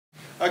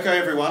Okay,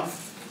 everyone.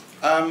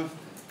 I'm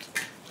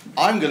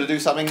going to do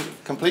something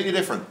completely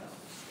different.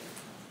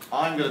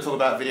 I'm going to talk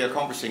about video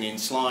conferencing in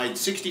slide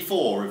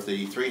 64 of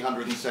the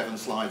 307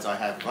 slides I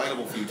have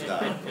available for you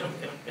today.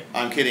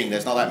 I'm kidding,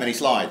 there's not that many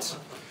slides.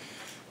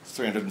 It's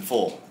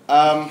 304.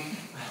 I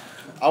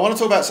want to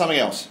talk about something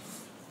else.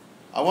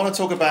 I want to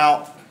talk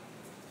about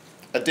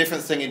a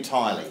different thing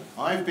entirely.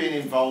 I've been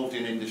involved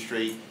in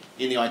industry,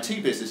 in the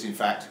IT business in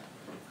fact,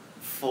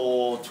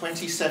 for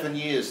 27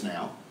 years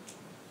now.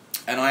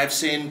 And I have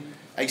seen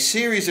a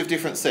series of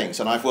different things.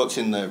 And I've worked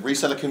in the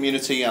reseller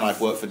community, and I've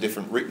worked for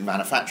different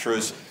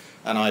manufacturers,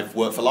 and I've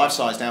worked for Life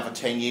Size now for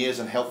 10 years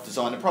and helped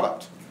design a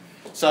product.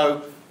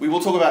 So we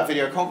will talk about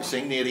video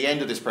conferencing near the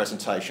end of this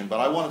presentation,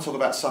 but I want to talk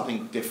about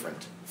something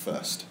different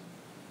first.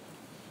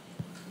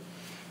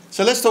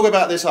 So let's talk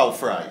about this old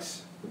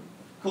phrase.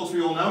 Of course,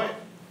 we all know it.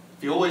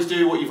 If you always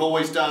do what you've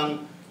always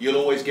done, you'll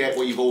always get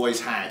what you've always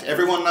had.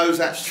 Everyone knows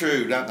that's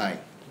true, don't they?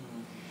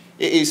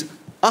 It is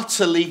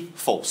utterly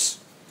false.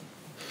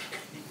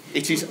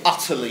 It is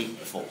utterly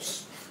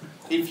false.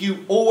 If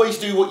you always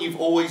do what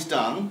you've always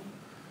done,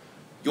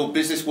 your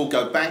business will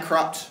go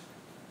bankrupt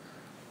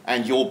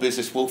and your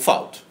business will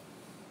fold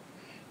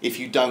if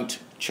you don't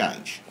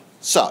change.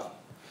 So,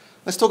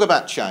 let's talk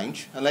about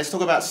change, and let's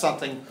talk about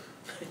something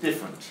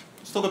different.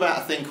 Let's talk about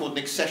a thing called an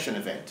accession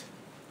event.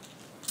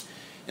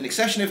 An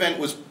accession event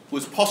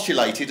was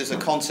postulated as a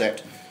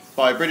concept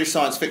by a British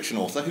science fiction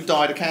author who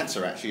died of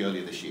cancer actually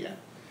earlier this year.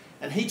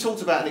 And he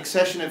talked about an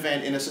accession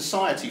event in a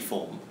society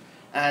form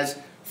as,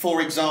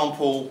 for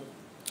example,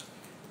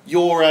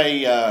 you're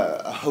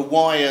a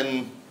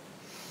Hawaiian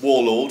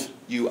warlord,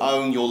 you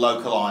own your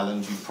local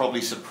island, you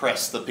probably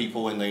suppress the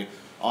people in the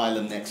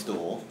island next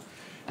door,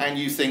 and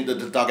you think that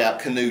the dugout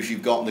canoes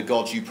you've got and the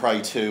gods you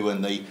pray to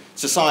and the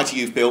society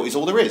you've built is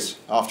all there is.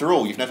 After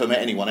all, you've never met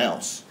anyone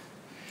else.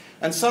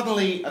 And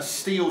suddenly a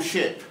steel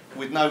ship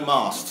with no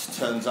masts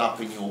turns up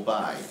in your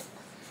bay,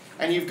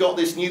 and you've got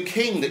this new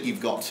king that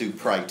you've got to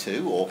pray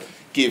to or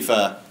give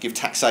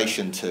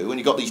taxation to, and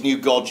you've got these new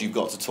gods you've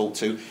got to talk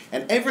to,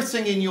 and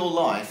everything in your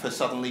life has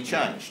suddenly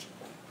changed.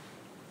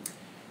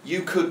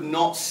 You could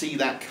not see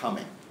that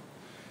coming.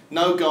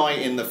 No guy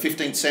in the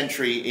 15th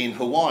century in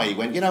Hawaii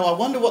went, you know, I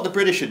wonder what the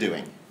British are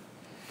doing.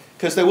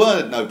 Because there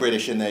were no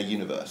British in their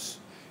universe.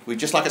 We're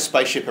just like a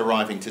spaceship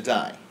arriving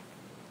today.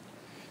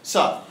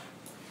 So,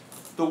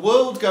 the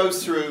world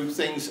goes through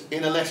things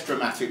in a less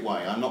dramatic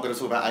way. I'm not going to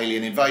talk about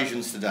alien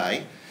invasions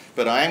today,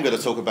 but I am going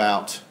to talk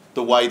about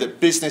the way that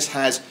business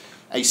has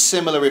a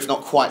similar, if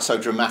not quite so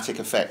dramatic,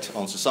 effect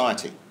on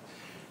society.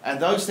 And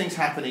those things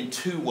happen in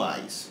two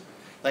ways.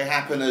 They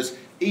happen as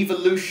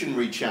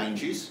evolutionary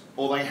changes,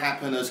 or they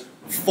happen as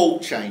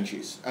fault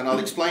changes. And I'll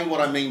explain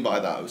what I mean by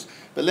those.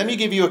 But let me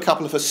give you a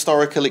couple of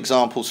historical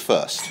examples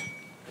first.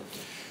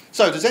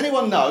 So, does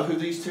anyone know who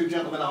these two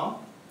gentlemen are?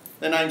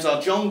 Their names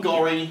are John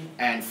Gorrie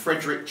and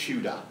Frederick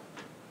Tudor.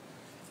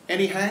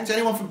 Any hands?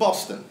 Anyone from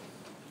Boston?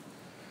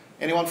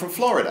 Anyone from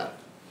Florida?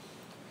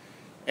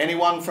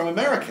 Anyone from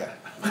America?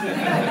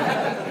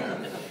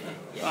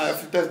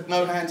 There's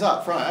no hands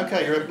up. Right,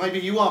 okay, maybe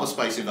you are the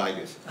space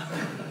invaders.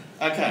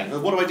 Okay,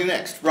 well, what do I do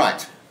next?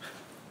 Right,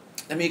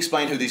 let me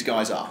explain who these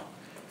guys are.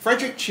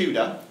 Frederick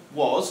Tudor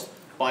was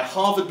by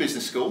Harvard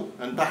Business School,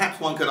 and perhaps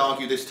one could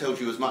argue this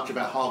tells you as much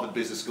about Harvard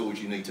Business School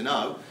as you need to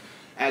know,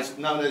 as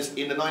known as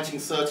in the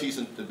 1930s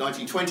and the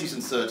 1920s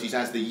and 30s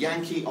as the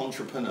Yankee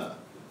entrepreneur.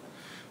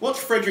 What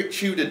Frederick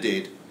Tudor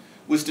did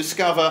was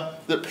discover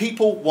that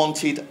people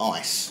wanted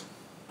ice.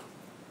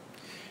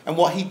 And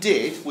what he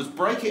did was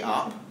break it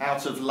up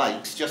out of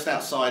lakes just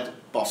outside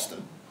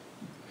Boston.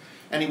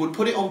 And he would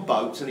put it on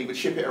boats and he would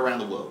ship it around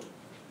the world.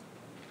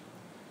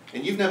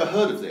 And you've never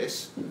heard of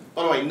this.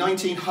 By the way,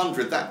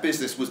 1900, that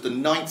business was the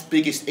 9th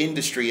biggest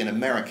industry in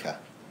America.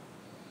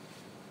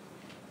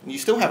 And you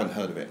still haven't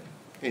heard of it.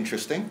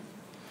 Interesting.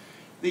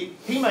 He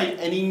made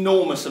an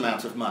enormous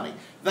amount of money.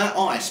 That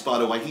ice, by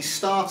the way, he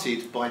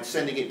started by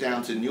sending it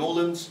down to New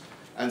Orleans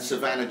and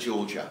Savannah,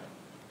 Georgia.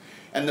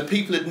 And the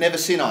people had never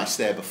seen ice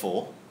there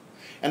before.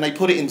 And they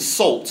put it in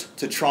salt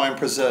to try and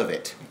preserve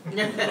it.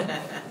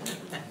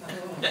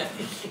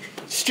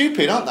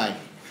 Stupid, aren't they?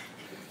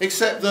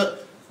 Except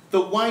that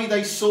the way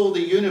they saw the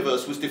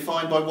universe was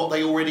defined by what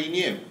they already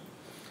knew.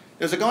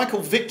 There's a guy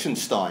called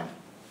Wittgenstein.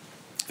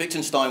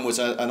 Wittgenstein was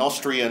an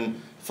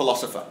Austrian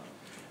philosopher.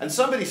 And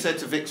somebody said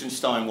to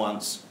Wittgenstein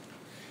once,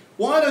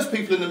 why are those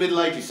people in the Middle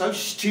Ages so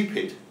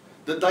stupid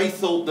that they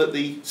thought that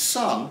the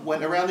sun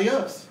went around the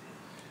earth?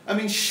 I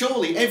mean,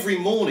 surely every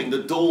morning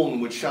the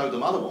dawn would show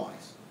them otherwise.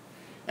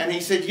 And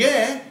he said,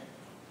 yeah,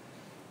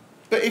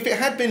 but if it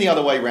had been the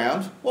other way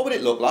round, what would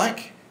it look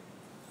like?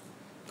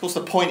 Of course,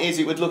 the point is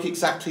it would look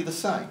exactly the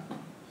same.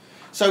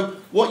 So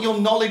what your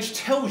knowledge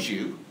tells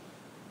you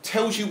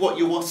what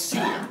you are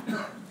seeing.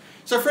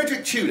 So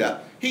Frederick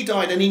Tudor, he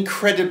died an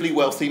incredibly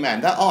wealthy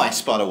man. That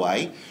ice, by the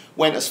way,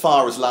 went as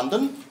far as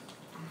London.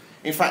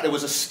 In fact, there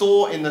was a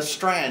store in the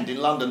Strand in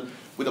London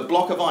with a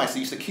block of ice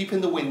they used to keep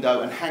in the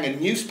window and hang a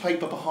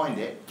newspaper behind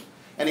it,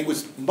 and it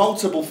was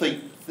multiple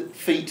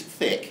feet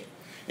thick,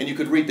 and you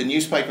could read the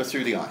newspaper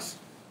through the ice.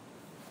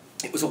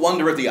 It was a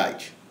wonder of the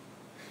age.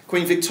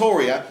 Queen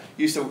Victoria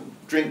used to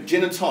drink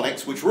gin and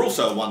tonics, which were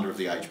also a wonder of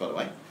the age, by the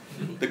way.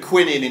 The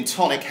quinine in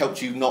tonic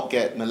helped you not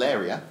get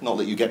malaria. Not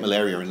that you get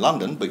malaria in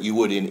London, but you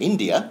would in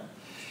India.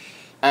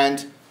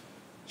 And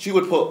she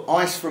would put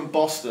ice from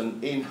Boston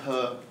in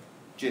her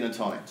gin and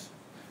tonics.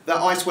 That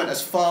ice went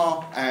as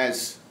far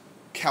as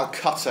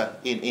Calcutta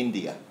in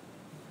India.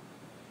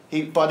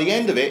 By the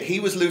end of it, he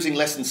was losing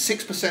less than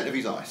 6% of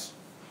his ice.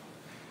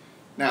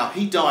 Now,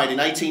 he died in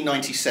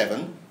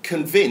 1897,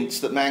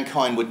 convinced that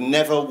mankind would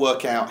never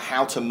work out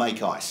how to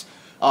make ice.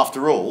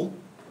 After all,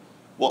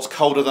 what's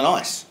colder than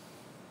ice?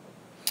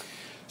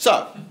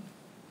 So,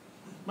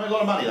 made a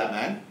lot of money, that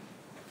man.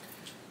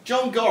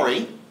 John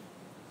Gorrie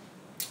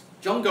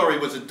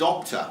was a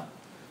doctor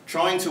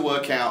trying to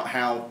work out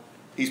how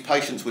his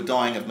patients were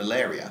dying of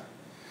malaria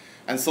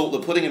and thought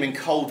that putting them in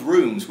cold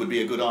rooms would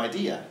be a good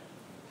idea.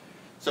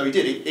 So he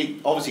did.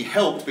 It obviously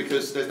helped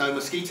because there's no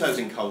mosquitoes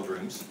in cold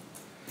rooms,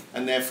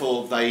 and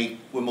therefore they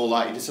were more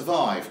likely to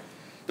survive.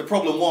 The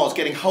problem was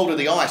getting hold of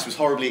the ice was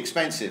horribly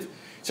expensive.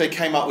 So he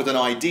came up with an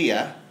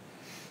idea,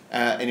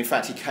 and in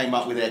fact he came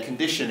up with air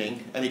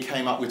conditioning, and he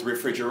came up with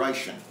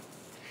refrigeration.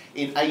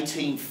 In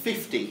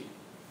 1850,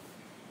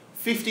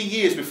 50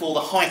 years before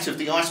the height of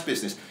the ice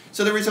business.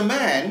 So there is a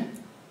man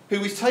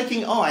who is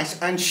taking ice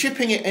and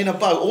shipping it in a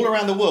boat all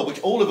around the world,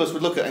 which all of us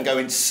would look at and go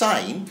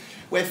insane,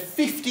 where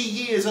 50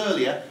 years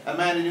earlier a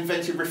man had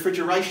invented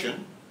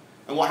refrigeration,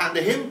 and what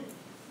happened to him?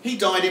 He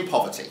died in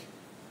poverty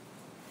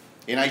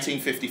in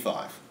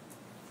 1855.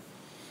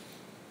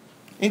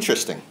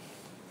 Interesting.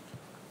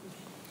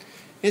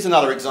 Here's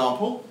another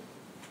example.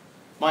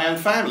 My own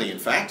family, in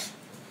fact.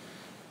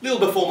 A little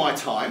before my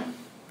time.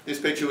 This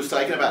picture was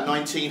taken about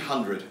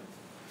 1900.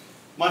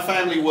 My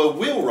family were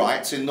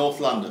wheelwrights in North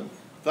London.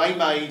 They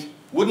made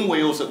wooden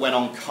wheels that went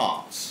on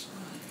carts.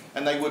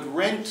 And they would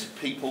rent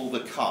people the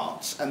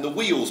carts. And the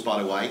wheels,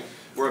 by the way,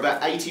 were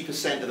about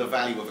 80% of the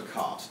value of a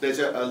cart. There's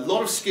a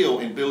lot of skill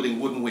in building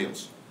wooden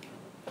wheels.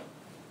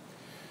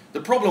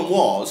 The problem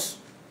was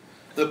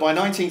that by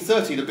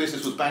 1930 the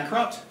business was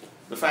bankrupt.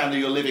 The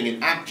family were living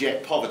in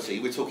abject poverty.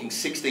 We're talking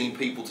 16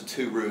 people to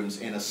 2 rooms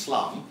in a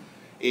slum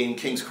in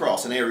King's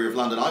Cross, an area of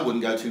London I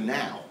wouldn't go to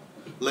now,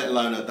 let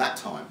alone at that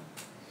time.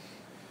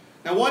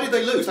 Now, why did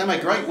they lose? They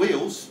made great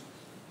wheels.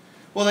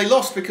 Well, they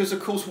lost because,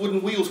 of course,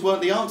 wooden wheels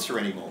weren't the answer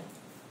anymore.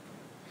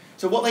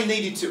 So what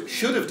they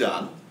should have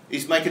done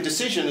is make a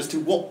decision as to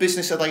what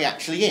business are they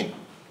actually in.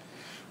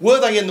 Were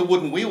they in the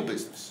wooden wheel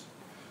business?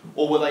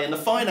 Or were they in the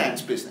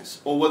finance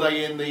business? Or were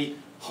they in the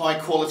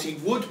high-quality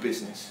wood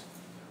business?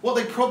 What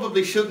they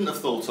probably shouldn't have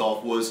thought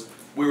of was,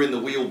 we're in the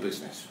wheel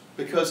business.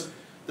 Because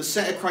the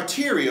set of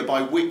criteria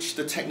by which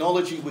the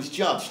technology was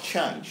judged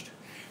changed.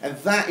 And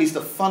that is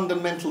the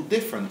fundamental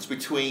difference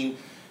between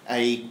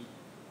a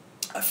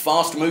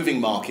fast-moving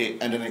market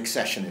and an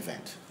accession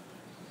event.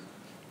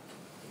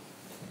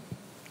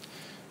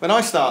 When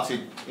I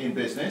started in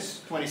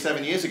business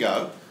 27 years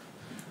ago,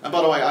 and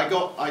by the way,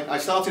 I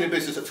started in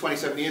business at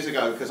 27 years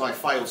ago because I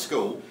failed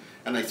school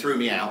and they threw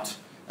me out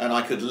and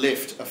I could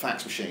lift a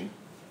fax machine.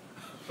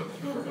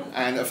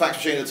 And a fax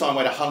machine at the time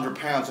weighed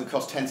 £100 and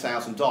cost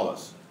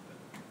 $10,000.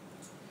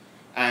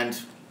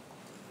 And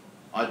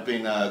I'd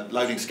been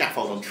loading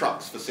scaffold on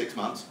trucks for 6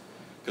 months,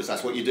 because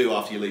that's what you do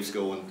after you leave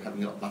school and have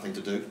nothing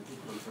to do.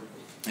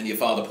 And your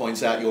father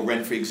points out your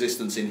rent-free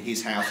existence in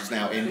his house has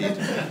now ended,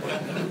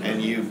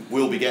 and you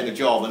will be getting a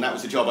job, and that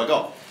was the job I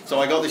got. So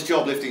I got this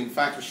job lifting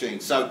fax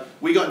machines. So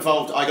I got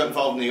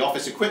involved in the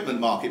office equipment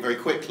market very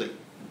quickly.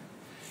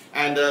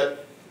 And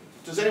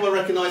does anyone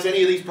recognise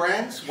any of these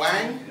brands?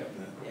 Wang?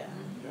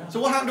 Yeah. So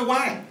what happened to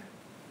Wang?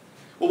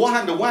 Well, what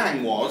happened to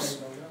Wang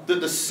was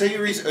that the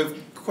series of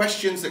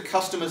questions that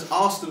customers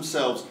asked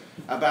themselves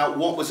about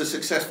what was a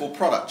successful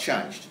product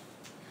changed.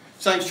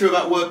 Same's true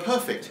about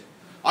WordPerfect.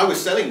 I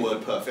was selling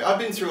WordPerfect. I've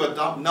been through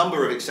a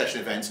number of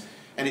Excession events,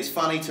 and it's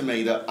funny to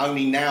me that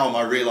only now am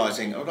I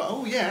realising,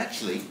 oh yeah,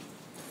 actually,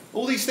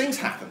 all these things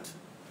happened.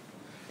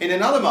 In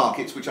other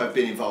markets which I've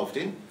been involved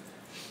in,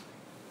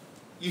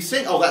 you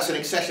think, oh, that's an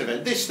Excession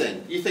event. This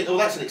thing, you think, oh,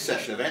 that's an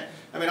Excession event.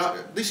 I mean,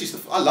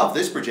 I love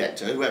this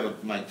projector, whoever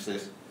makes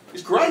this.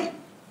 It's great,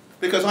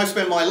 because I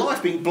spend my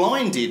life being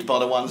blinded by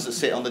the ones that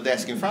sit on the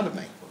desk in front of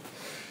me.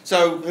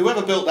 So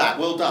whoever built that,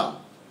 well done.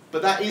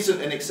 But that isn't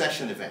an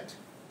Excession event.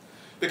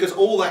 Because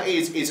all that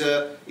is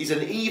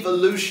an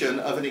evolution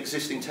of an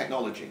existing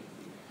technology.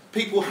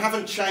 People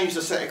haven't changed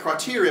the set of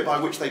criteria by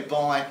which they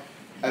buy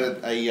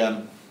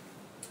a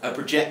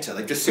projector.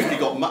 They've just simply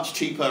got much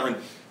cheaper and,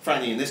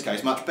 frankly in this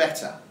case, much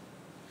better.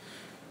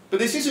 But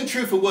this isn't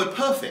true for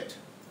WordPerfect.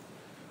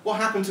 What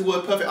happened to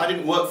WordPerfect? I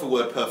didn't work for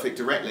WordPerfect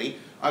directly.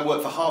 I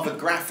worked for Harvard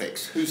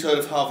Graphics. Who's heard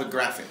of Harvard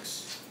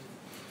Graphics?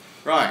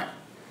 Right.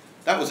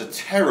 That was a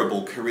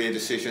terrible career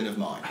decision of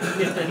mine.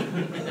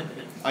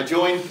 I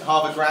joined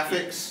Harvard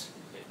Graphics.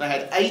 They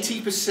had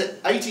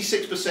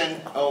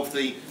 86% of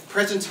the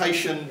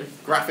presentation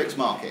graphics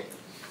market.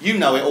 You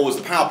know it all as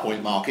the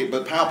PowerPoint market,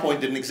 but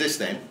PowerPoint didn't exist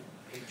then.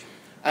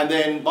 And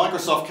then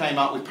Microsoft came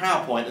up with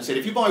PowerPoint and said,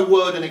 if you buy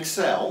Word and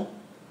Excel,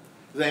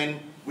 then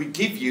we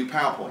give you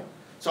PowerPoint.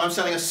 So I'm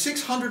selling a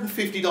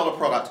 $650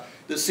 product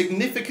that's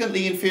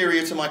significantly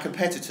inferior to my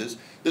competitors,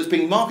 that's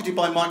being marketed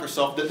by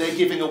Microsoft, that they're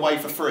giving away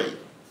for free.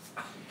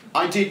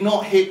 I did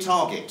not hit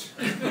target.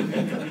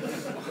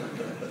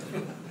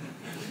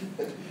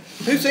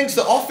 Who thinks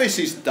that Office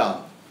is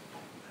done?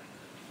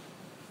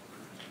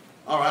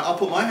 All right, I'll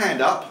put my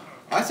hand up.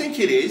 I think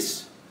it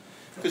is,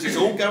 because it's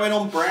all going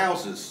on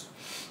browsers.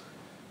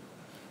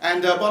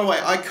 And by the way,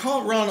 I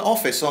can't run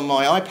Office on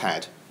my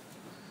iPad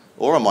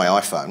or on my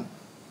iPhone.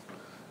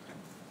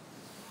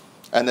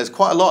 And there's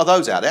quite a lot of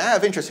those out there. Out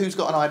of interest, who's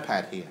got an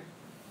iPad here?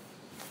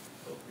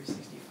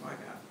 365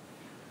 app.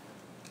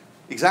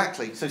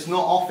 Exactly. So it's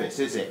not Office,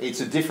 is it?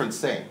 It's a different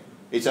thing.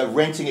 It's a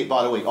renting it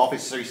by the week.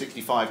 Office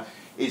 365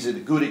 is a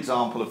good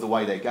example of the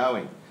way they're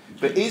going.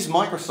 But is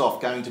Microsoft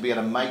going to be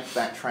able to make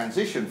that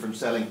transition from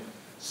selling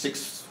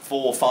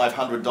 $400,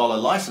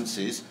 $500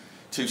 licenses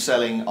to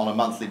selling on a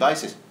monthly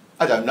basis?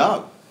 I don't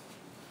know.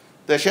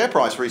 Their share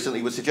price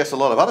recently would suggest a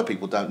lot of other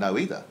people don't know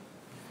either.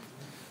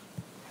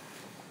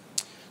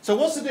 So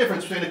what's the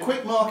difference between a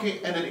quick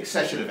market and an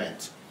accession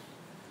event?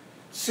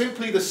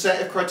 Simply the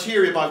set of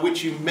criteria by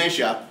which you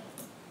measure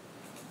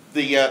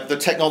the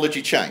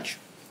technology change.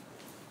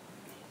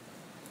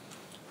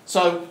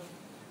 So,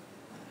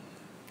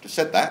 just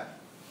said that.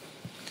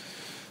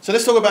 So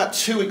let's talk about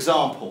two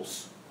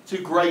examples,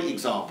 two great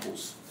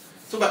examples.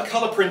 Let's talk about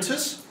colour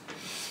printers,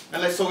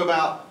 and let's talk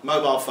about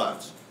mobile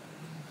phones.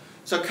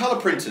 So colour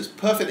printers,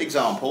 perfect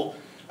example.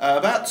 A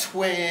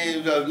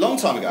long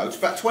time ago,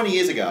 about 20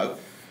 years ago,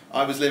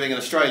 I was living in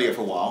Australia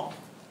for a while,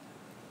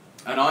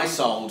 and I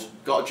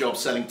got a job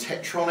selling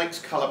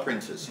Tektronix colour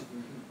printers.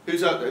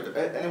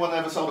 Anyone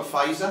ever sold a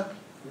phaser?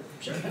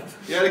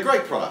 Yeah, they're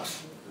great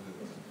products.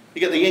 You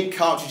get the ink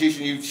cartridges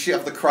and you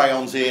shove the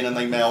crayons in and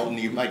they melt and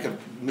you make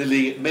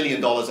 $1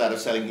 million out of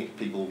selling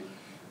people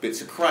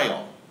bits of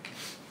crayon.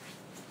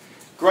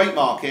 Great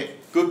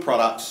market, good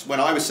products. When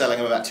I was selling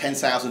them, about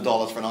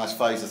 $10,000 for a nice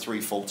phaser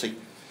 340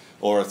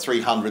 or a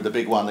 300, the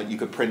big one that you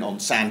could print on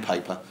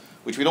sandpaper,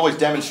 which we'd always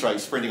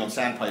demonstrate printing on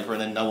sandpaper,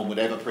 and then no one would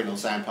ever print on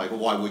sandpaper.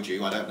 Why would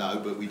you? I don't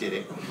know, but we did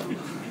it.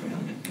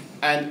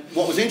 And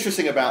what was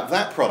interesting about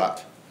that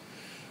product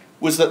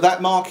was that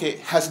that market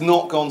has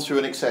not gone through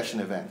an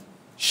accession event.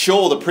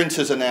 Sure, the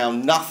printers are now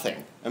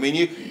nothing. I mean,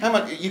 you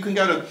can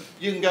go to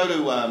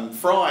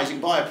Fry's, you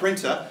can buy a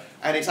printer,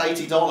 and it's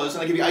 $80,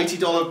 and they give you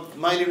 $80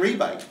 mail-in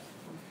rebate.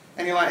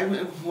 And you're like,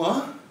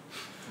 what?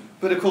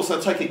 But of course,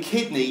 they'll take a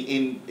kidney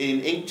in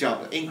ink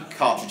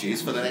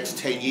cartridges for the next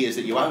 10 years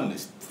that you own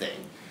this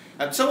thing.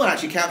 And someone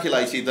actually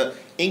calculated that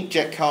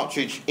inkjet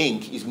cartridge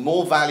ink is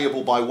more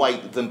valuable by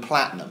weight than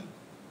platinum,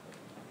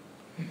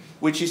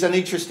 which is an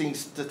interesting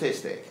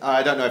statistic.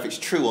 I don't know if it's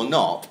true or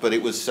not, but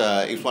it was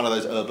one of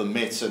those urban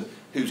myths, and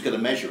who's going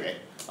to measure it?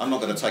 I'm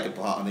not going to take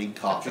apart an ink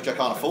cartridge, I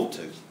can't afford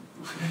to.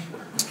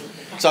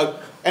 So,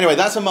 anyway,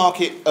 that's a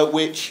market at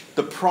which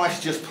the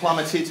price just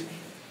plummeted,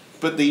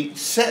 but the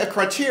set of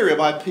criteria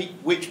by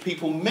which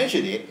people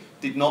measured it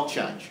did not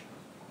change.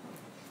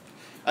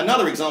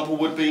 Another example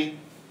would be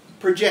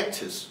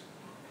projectors.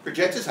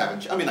 Projectors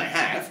haven't, I mean they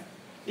have.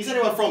 Is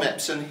anyone from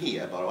Epson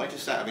here, by the way,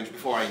 just out of interest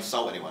before I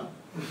insult anyone?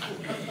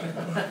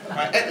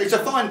 Right, it's a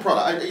fine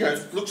product,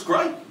 it looks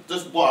great,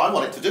 does what I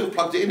want it to do,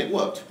 plugged it in, it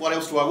worked. What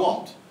else do I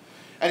want?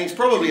 And it's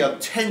probably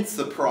 1/10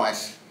 the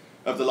price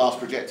of the last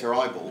projector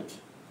I bought.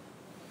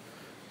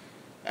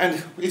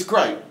 And it's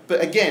great,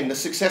 but again, the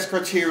success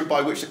criteria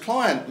by which the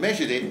client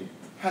measured it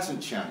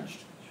hasn't changed.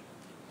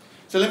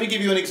 So let me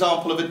give you an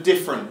example of a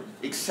different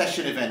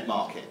accession event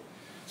market.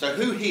 So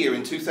who here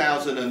in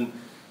 2000 and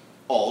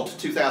odd,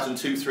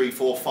 2002, 3,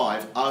 4,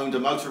 5, owned a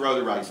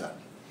Motorola Razr?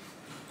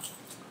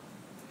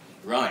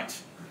 Right.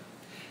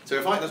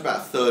 So that's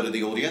about 1/3 of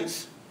the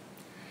audience.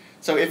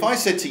 So if I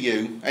said to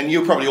you, and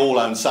you probably all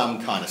own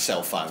some kind of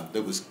cell phone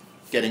that was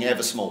getting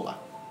ever smaller.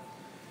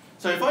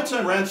 So if I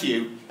turned around to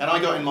you and I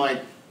got in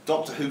my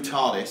Doctor Who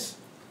TARDIS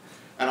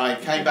and I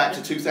came back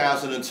to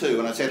 2002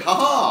 and I said,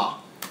 ha-ha,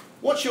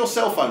 what's your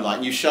cell phone like?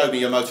 And you showed me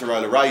your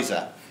Motorola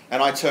Razr,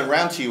 and I turn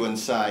around to you and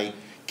say,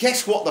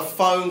 guess what the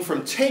phone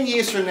from 10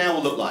 years from now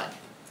will look like?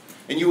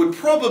 And you would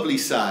probably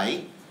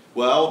say,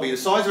 well, it'll be the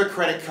size of a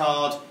credit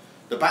card,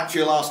 the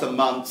battery will last a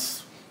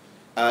month,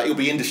 it'll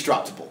be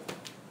indestructible.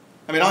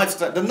 I mean,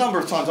 the number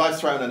of times I've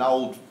thrown an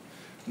old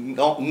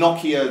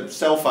Nokia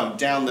cell phone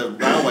down the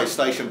railway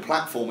station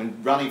platform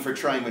and running for a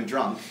train when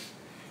drunk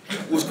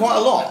was quite a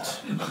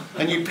lot.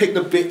 And you pick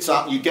the bits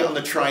up, you get on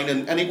the train,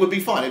 and it would be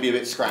fine. It'd be a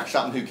bit scratched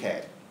up, and who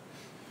cared?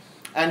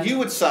 And you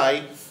would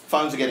say,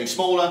 phones are getting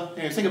smaller.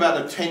 Think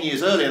about it 10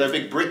 years earlier, they're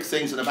big brick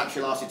things, and the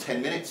battery lasted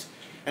 10 minutes,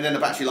 and then the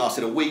battery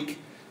lasted a week.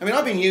 I mean,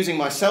 I've been using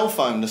my cell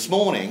phone this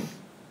morning,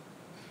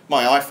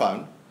 my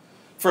iPhone,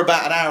 for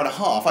about an hour and a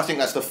half. I think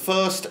that's the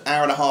first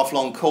hour and a half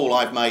long call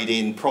I've made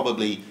in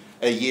probably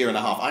a year and a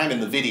half. I am in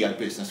the video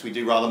business. We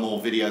do rather more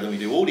video than we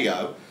do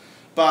audio.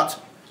 But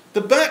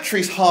the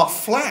battery's half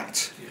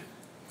flat.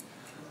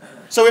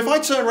 So if I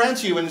turn around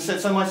to you and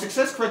said, so my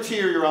success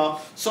criteria are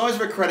size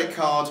of a credit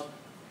card,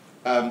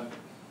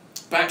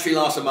 battery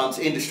lasts a month,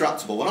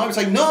 indestructible. And I would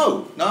say,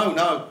 no,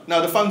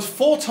 the phone's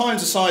 4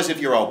 times the size of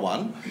your old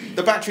one,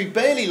 the battery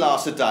barely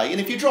lasts a day, and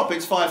if you drop it,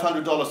 it's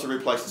 $500 to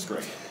replace the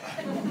screen.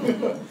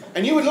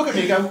 And you would look at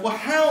me and go, well,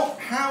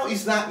 how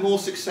is that more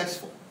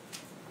successful?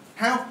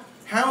 How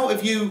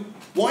have you,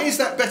 why is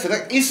that better?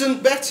 That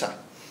isn't better.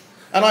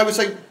 And I would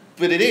say,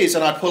 but it is,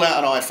 and I'd pull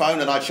out an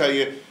iPhone and I'd show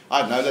you,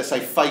 I don't know, let's say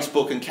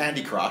Facebook and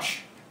Candy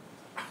Crush,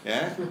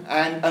 yeah,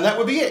 and that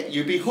would be it.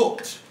 You'd be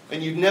hooked,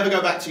 and you'd never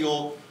go back to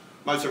your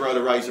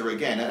Motorola Razr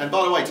again. And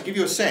by the way, to give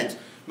you a sense,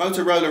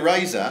 Motorola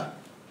Razr,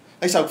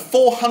 they sold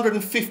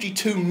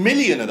 452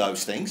 million of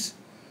those things.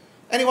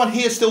 Anyone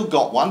here still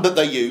got one that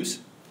they use?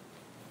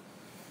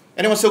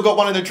 Anyone still got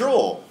one in a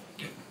drawer?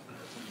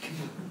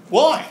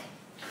 Why?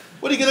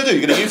 What are you going to do?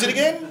 You're going to use it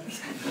again?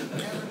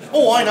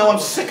 Oh, I know, I'm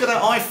sick of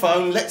that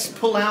iPhone, let's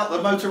pull out the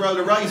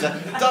Motorola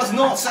Razr. Does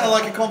not sound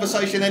like a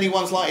conversation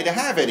anyone's likely to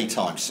have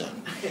anytime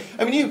soon.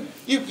 I mean,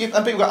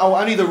 and people go, oh,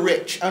 only the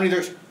rich, only the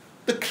rich.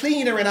 The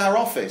cleaner in our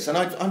office, and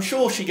I'm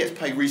sure she gets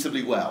paid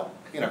reasonably well,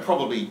 you know,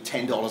 probably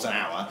 $10 an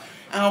hour.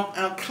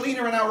 Our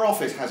cleaner in our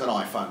office has an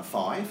iPhone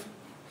 5.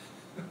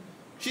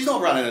 She's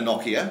not running a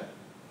Nokia.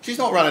 She's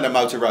not running a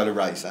Motorola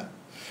Razr.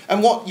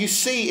 And what you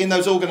see in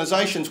those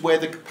organisations where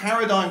the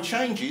paradigm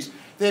changes,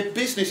 their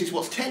business is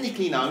what's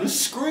technically known as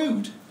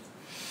screwed.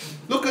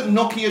 Look at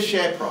Nokia's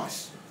share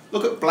price.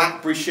 Look at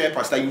BlackBerry's share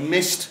price. They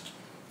missed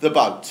the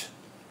boat.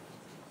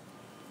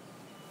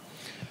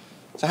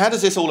 So how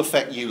does this all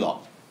affect you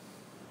lot?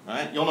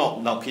 Right? You're not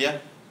Nokia.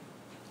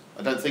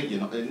 I don't think you're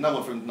not. No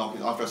one from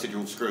Nokia. After I said you're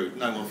all screwed,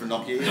 no one from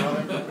Nokia here,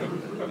 are they?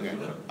 Okay.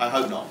 I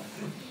hope not.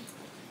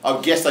 I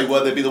would guess they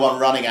were. They'd be the one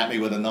running at me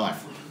with a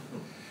knife.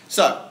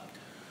 So,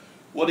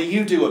 what do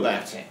you do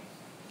about it?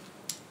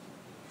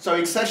 So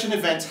Excession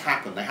events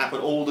happen. They happen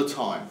all the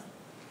time.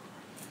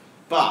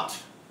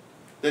 But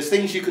there's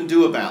things you can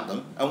do about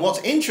them. And what's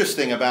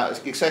interesting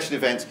about Excession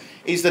events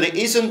is that it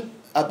isn't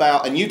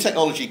about a new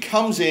technology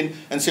comes in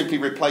and simply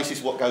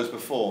replaces what goes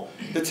before.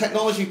 The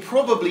technology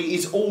probably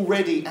is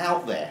already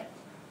out there.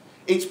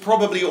 It's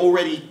probably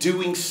already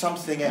doing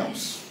something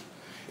else.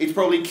 It's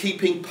probably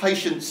keeping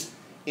patients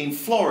in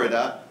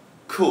Florida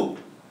cool.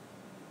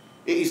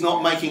 It is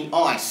not making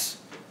ice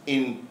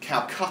in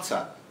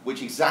Calcutta, which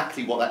is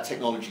exactly what that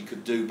technology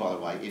could do, by the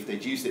way, if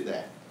they'd used it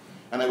there.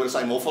 And they would have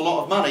saved an awful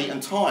lot of money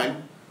and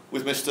time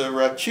with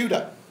Mr.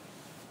 Tudor.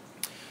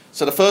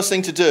 So the first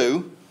thing to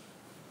do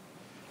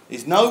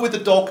is know with the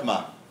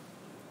dogma.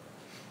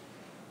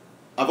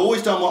 I've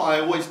always done what I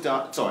always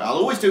done. Sorry, I'll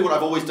always do what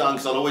I've always done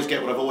because I'll always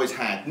get what I've always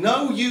had.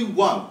 No, you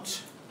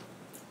won't.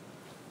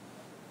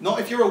 Not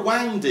if you're a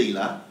Wang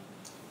dealer.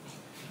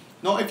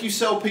 Not if you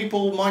sell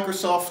people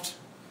Microsoft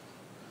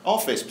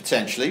Office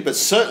potentially, but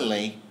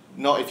certainly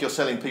not if you're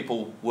selling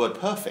people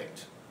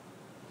WordPerfect.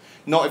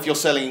 Not if you're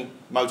selling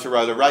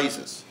Motorola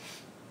Razrs.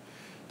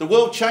 The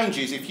world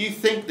changes if you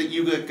think that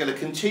you're going to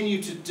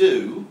continue to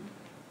do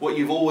what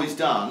you've always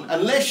done,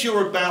 unless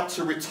you're about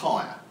to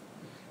retire.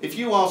 If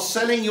you are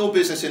selling your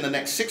business in the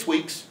next 6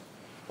 weeks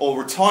or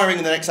retiring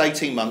in the next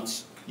 18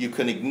 months, you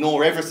can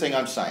ignore everything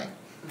I'm saying.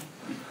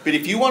 But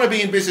if you want to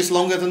be in business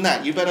longer than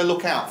that, you better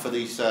look out for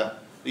these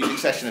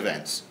Excession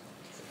events.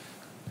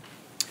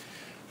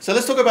 So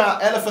let's talk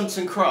about elephants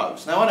and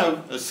crows. Now I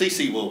know, as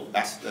CC will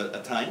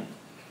attain,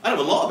 I know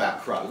a lot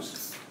about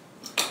crows.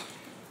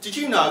 Did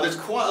you know there's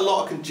quite a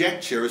lot of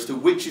conjecture as to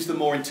which is the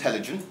more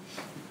intelligent,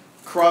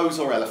 crows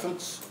or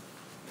elephants?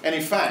 And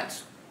in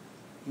fact,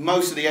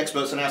 most of the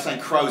experts are now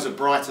saying crows are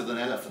brighter than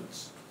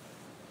elephants,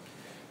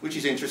 which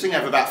is interesting. They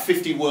have about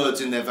 50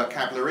 words in their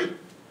vocabulary.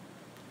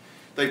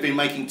 They've been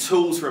making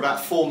tools for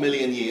about 4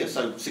 million years,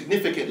 so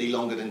significantly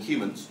longer than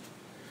humans.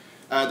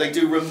 They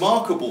do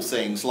remarkable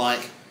things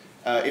like,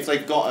 if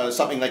they've got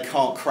something they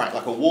can't crack,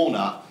 like a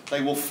walnut,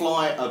 they will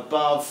fly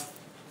above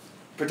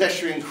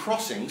pedestrian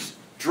crossings,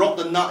 drop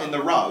the nut in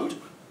the road,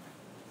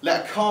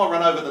 let a car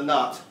run over the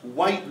nut,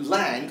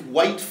 land,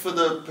 wait for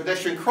the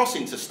pedestrian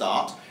crossing to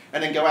start,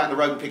 and then go out on the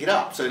road and pick it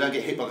up so they don't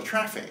get hit by the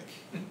traffic.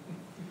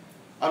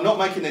 I'm not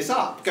making this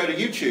up. Go to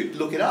YouTube,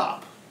 look it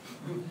up.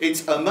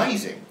 It's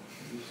amazing.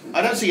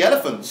 I don't see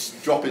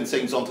elephants dropping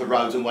things onto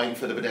roads and waiting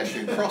for the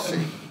pedestrian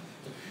crossing.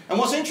 And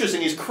what's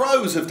interesting is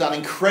crows have done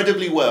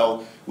incredibly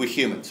well with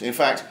humans. In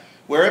fact,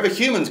 wherever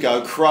humans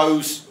go,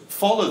 crows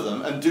follow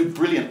them and do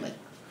brilliantly.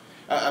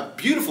 A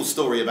beautiful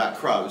story about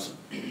crows.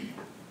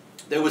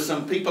 There were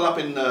some people up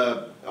in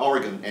the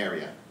Oregon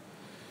area,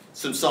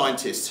 some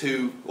scientists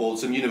or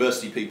some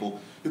university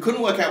people, who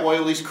couldn't work out why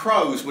all these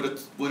crows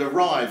would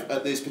arrive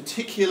at this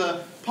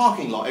particular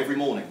parking lot every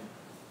morning.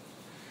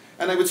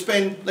 And they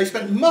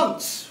spent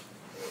months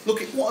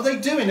looking, what are they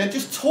doing? They're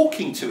just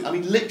talking to,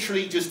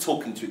 literally just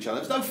talking to each other.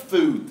 There's no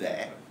food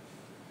there.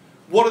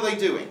 What are they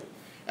doing?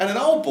 And an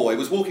old boy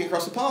was walking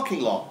across the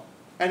parking lot,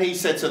 and he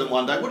said to them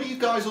one day, what are you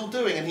guys all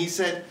doing? And he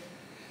said,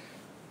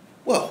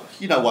 well,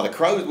 you know why the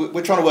crows,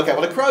 we're trying to work out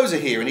why the crows are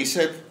here. And he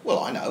said, well,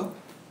 I know.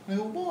 And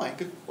they go, why?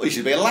 Well, you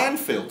should be a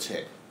landfill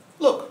tip.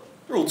 Look,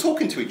 they're all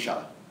talking to each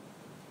other.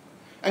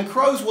 And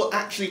crows will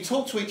actually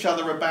talk to each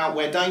other about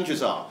where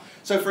dangers are.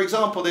 So for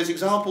example, there's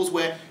examples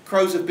where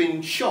crows have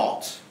been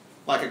shot,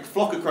 like a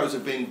flock of crows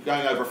have been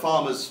going over a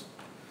farmer's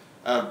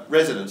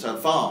residence, a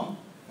farm,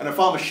 and a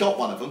farmer shot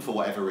one of them for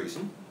whatever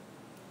reason,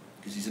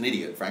 because he's an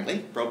idiot,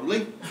 frankly,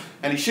 probably,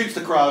 and he shoots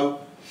the crow.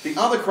 The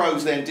other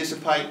crows then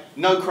dissipate.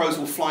 No crows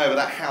will fly over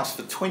that house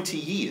for 20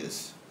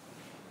 years.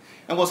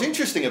 And what's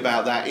interesting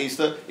about that is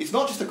that it's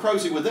not just the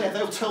crows who were there,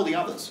 they'll tell the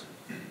others.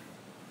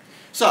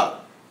 So,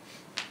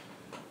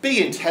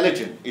 be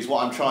intelligent is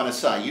what I'm trying to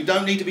say. You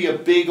don't need to be a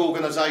big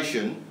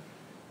organisation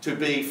to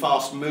be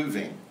fast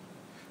moving.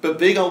 But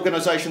big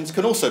organisations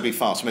can also be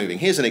fast moving.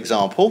 Here's an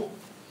example.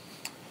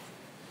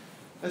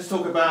 Let's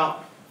talk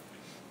about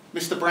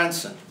Mr.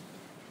 Branson.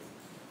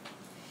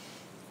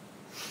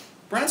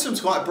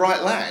 Branson's quite a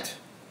bright lad.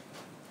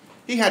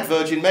 He had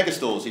Virgin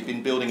Megastores. He'd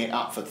been building it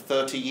up for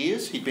 30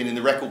 years. He'd been in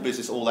the record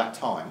business all that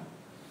time.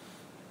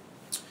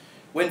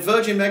 When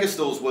Virgin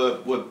Megastores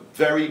were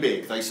very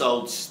big, they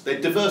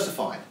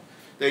diversified.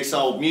 They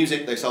sold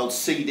music, they sold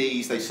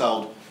CDs, they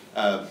sold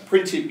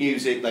printed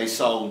music, they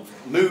sold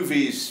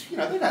movies. You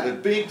know, they had a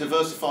big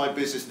diversified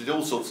business, did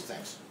all sorts of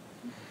things.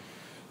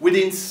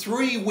 Within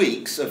 3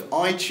 weeks of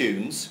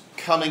iTunes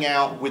coming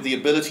out with the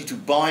ability to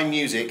buy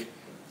music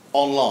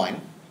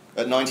online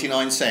at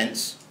 99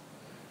 cents,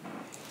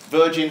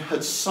 Virgin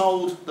had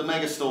sold the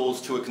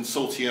megastores to a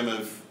consortium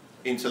of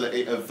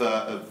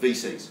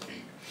VCs,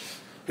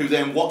 who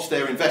then watched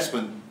their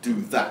investment do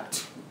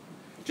that.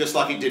 Just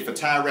like it did for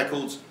Tower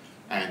Records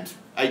and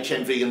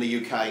HMV in the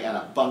UK and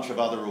a bunch of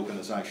other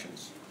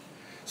organisations.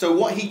 So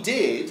what he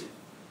did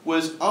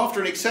was,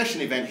 after an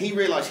Excession event, he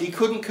realised he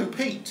couldn't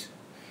compete.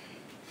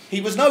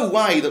 He was no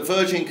way that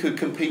Virgin could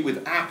compete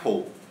with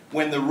Apple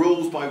when the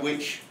rules by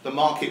which the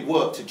market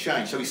worked had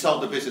changed, so he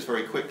sold the business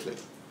very quickly.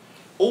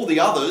 All the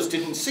others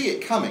didn't see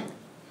it coming,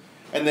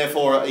 and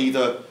therefore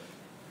either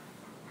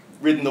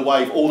ridden the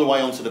wave all the way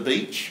onto the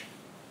beach,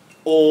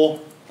 or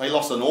they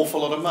lost an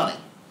awful lot of money,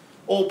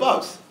 or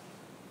both.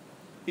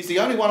 He's the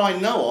only one I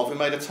know of who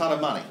made a ton of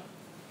money.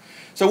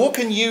 So what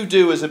can you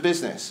do as a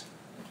business?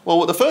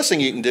 Well, the first thing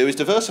you can do is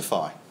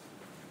diversify.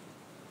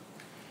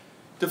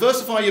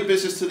 Diversify your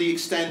business to the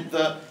extent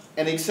that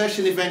an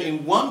Excession event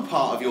in one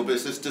part of your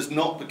business does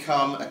not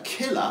become a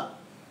killer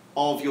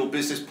of your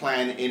business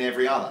plan in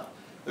every other.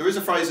 There is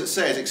a phrase that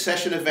says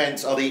Excession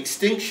events are the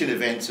extinction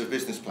events of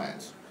business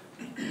plans.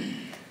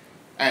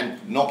 And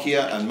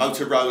Nokia and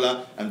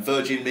Motorola and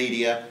Virgin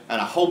Media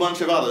and a whole bunch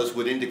of others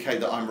would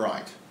indicate that I'm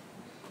right.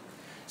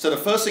 So the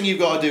first thing you've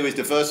got to do is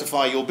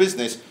diversify your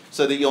business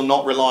so that you're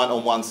not reliant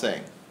on one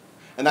thing.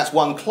 And that's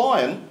one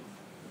client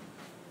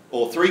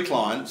or 3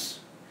 clients,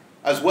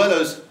 as well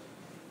as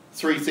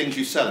 3 things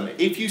you sell them.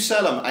 If you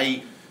sell them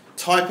a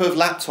type of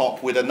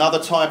laptop with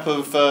another type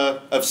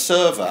of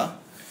server,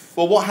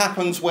 well, what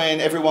happens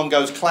when everyone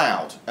goes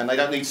cloud and they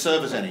don't need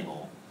servers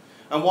anymore?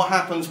 And what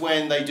happens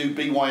when they do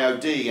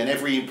BYOD and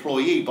every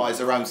employee buys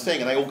their own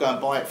thing and they all go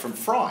and buy it from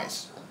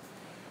Fry's?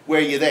 Where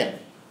are you then?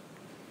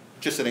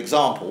 Just an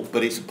example,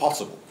 but it's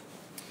possible.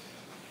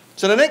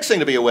 So the next thing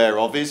to be aware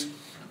of is,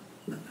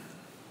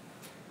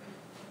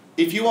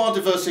 if you are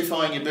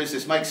diversifying your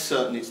business, make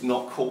certain it's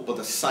not caught by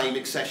the same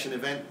Excession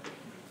event.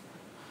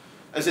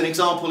 As an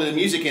example, in the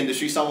music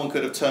industry, someone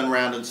could have turned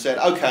around and said,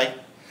 okay,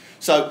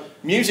 so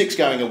music's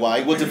going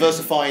away, we'll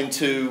diversify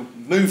into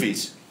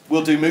movies.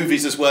 We'll do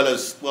movies as well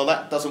as, well,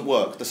 that doesn't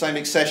work. The same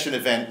Excession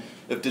event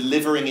of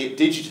delivering it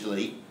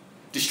digitally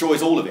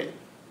destroys all of it.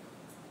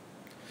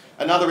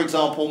 Another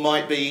example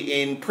might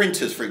be in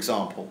printers, for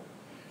example.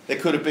 There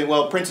could have been,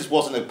 well, printers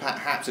wasn't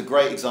perhaps a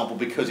great example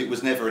because it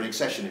was never an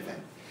Excession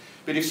event.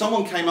 But if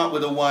someone came up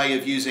with a way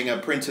of using a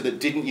printer that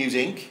didn't use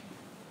ink,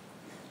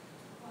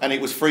 and it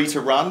was free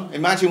to run,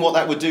 imagine what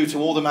that would do to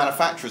all the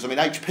manufacturers. I mean,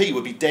 HP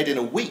would be dead in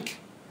a week,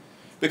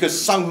 because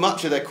so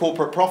much of their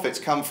corporate profits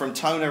come from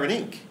toner and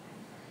ink.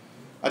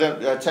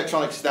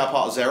 Tektronix is now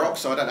part of Xerox,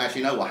 so I don't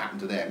actually know what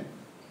happened to them.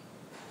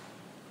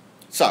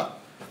 So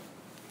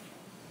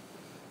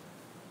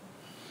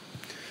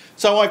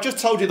I've just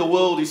told you the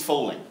world is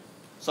falling.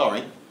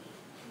 Sorry.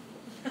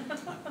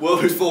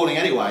 World is falling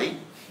anyway.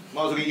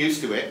 Might as well get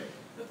used to it.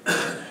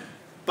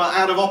 But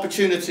out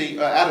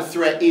of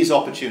threat is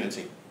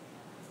opportunity.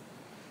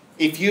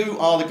 If you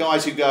are the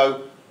guys who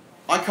go,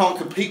 I can't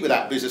compete with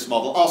that business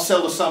model, I'll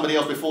sell to somebody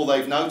else before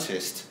they've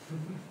noticed.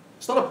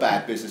 It's not a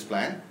bad business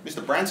plan.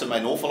 Mr. Branson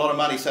made an awful lot of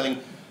money selling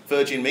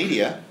Virgin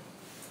Media.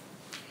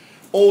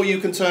 Or you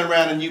can turn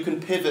around and you can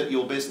pivot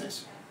your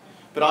business.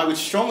 But I would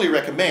strongly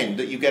recommend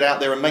that you get out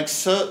there and make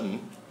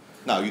certain,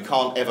 no, you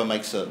can't ever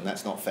make certain,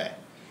 that's not fair.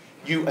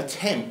 You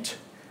attempt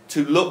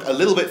to look a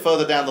little bit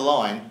further down the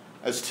line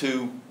as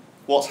to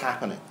what's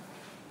happening.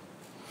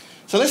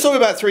 So let's talk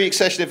about 3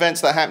 Excession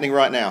events that are happening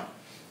right now.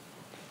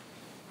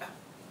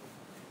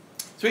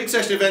 3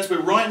 Excession events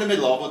we're right in the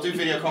middle of. We'll do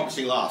video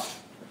conferencing last.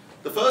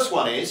 The first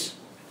one is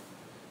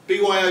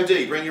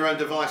BYOD, bring your own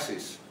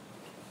devices.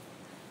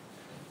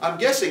 I'm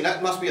guessing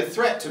that must be a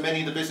threat to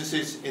many of the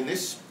businesses in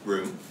this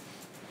room.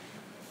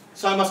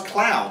 So must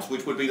cloud,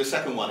 which would be the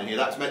second one in here.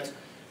 That's meant.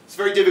 It's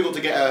very difficult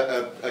to get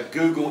a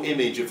Google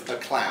image of a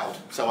cloud,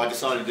 so I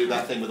decided to do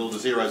that thing with all the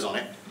zeros on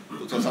it.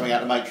 Looks like something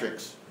out of the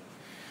Matrix.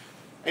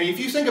 And if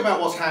you think about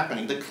what's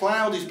happening, the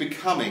cloud is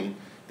becoming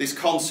this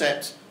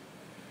concept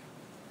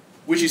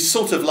which is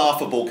sort of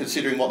laughable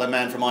considering what the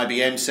man from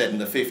IBM said in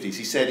the 50s.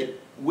 He said,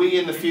 we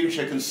in the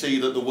future can see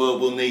that the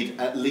world will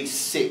need at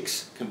least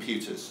 6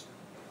 computers.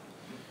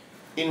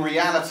 In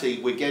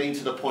reality, we're getting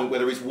to the point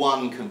where there is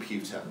one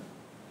computer.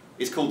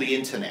 It's called the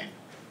internet.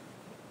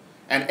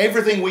 And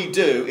everything we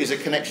do is a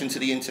connection to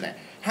the internet.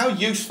 How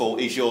useful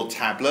is your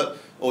tablet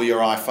or your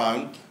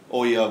iPhone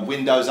or your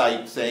Windows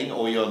 8 thing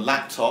or your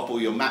laptop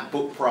or your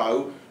MacBook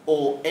Pro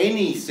or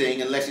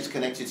anything unless it's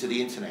connected to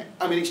the internet?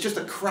 I mean, it's just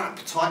a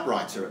crap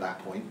typewriter at that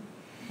point.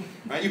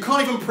 Right? You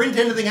can't even print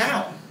anything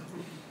out.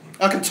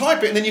 I can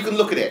type it and then you can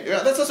look at it.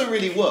 That doesn't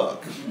really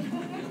work.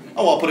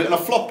 Oh, I'll put it on a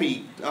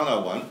floppy. Oh, no,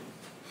 it won't.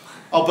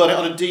 I'll put it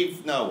on a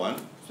deep. No, it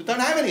won't. So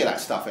don't have any of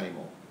that stuff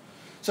anymore.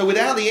 So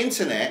without the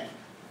internet,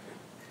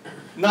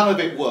 none of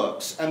it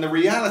works. And the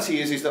reality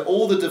is that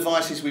all the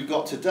devices we've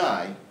got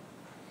today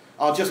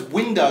are just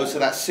windows to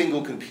that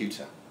single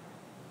computer.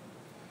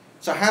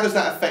 So how does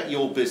that affect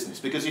your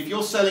business? Because if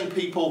you're selling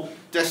people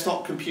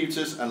desktop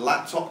computers and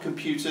laptop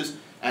computers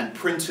and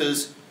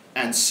printers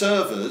and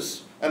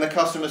servers, and the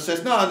customer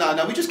says,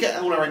 no, we just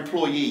get all our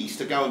employees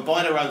to go and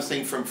buy their own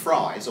thing from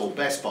Fry's or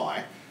Best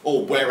Buy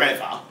or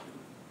wherever,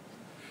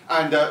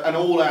 and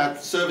all our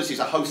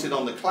services are hosted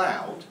on the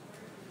cloud,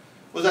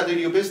 what does that do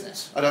to your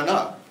business? I don't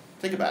know.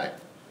 Think about it.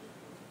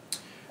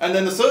 And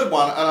then the third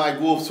one, and I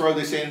will throw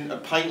this in,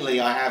 patently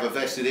I have a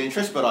vested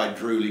interest, but I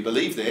truly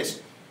believe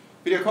this,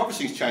 video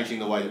conferencing is changing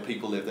the way that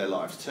people live their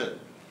lives too.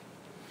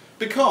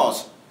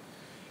 Because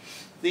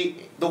the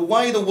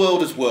way the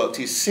world has worked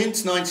is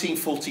since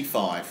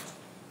 1945,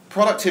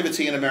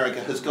 productivity in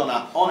America has gone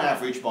up on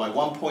average by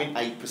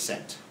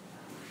 1.8%.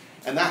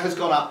 And that has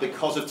gone up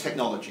because of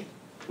technology.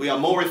 We are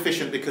more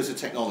efficient because of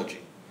technology.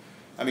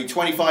 I mean,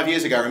 25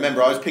 years ago,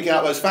 remember, I was picking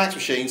out those fax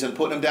machines and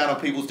putting them down on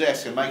people's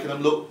desks and making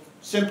them look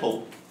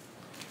simple.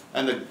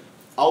 And the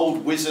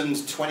old, wizened,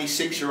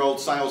 26-year-old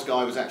sales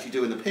guy was actually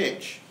doing the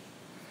pitch.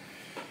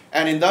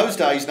 And in those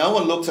days, no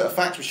one looked at a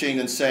fax machine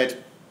and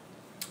said,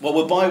 well,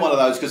 we'll buy one of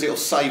those because it'll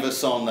save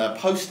us on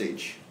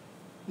postage.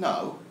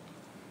 No,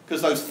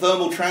 because those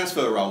thermal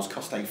transfer rolls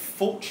cost a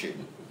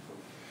fortune.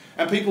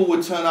 And people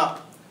would turn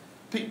up,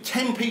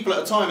 10 people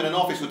at a time in an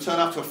office would turn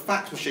up to a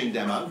fax machine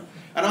demo,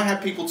 and I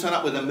had people turn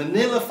up with a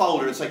manila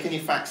folder and say, can you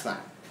fax that?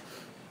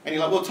 And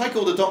you're like, well, take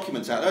all the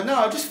documents out.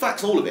 No, just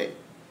fax all of it.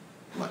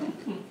 I'm like,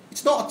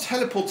 it's not a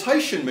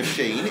teleportation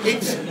machine,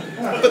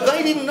 but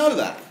they didn't know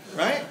that,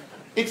 right?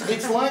 It's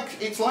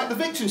like the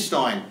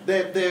Wittgenstein.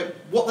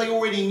 What they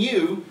already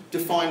knew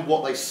defined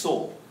what they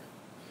saw.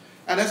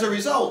 And as a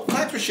result,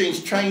 fax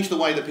machines changed the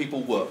way that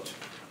people worked.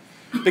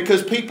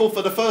 Because people,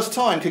 for the first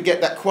time, could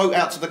get that quote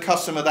out to the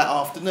customer that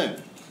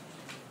afternoon.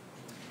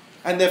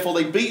 And therefore,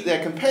 they beat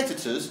their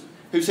competitors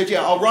who said,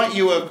 yeah, I'll write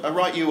you a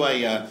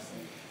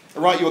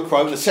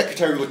quote, and the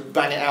secretary would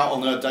bang it out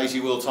on a daisy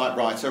wheel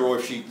typewriter, or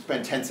if she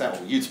spent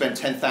 $10,000, you'd spend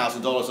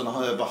 $10,000 on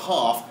her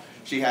behalf,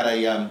 she had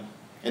and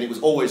it was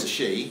always a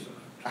she,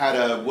 had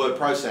a word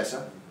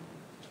processor,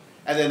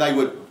 and then they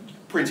would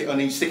print it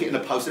and he'd stick it in the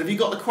post. And have you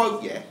got the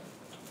quote yet?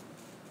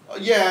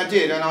 Yeah, I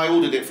did, and I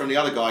ordered it from the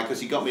other guy because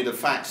he got me the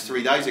fax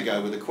 3 days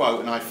ago with the quote,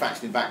 and I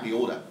faxed him back the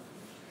order.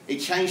 It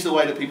changed the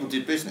way that people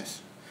did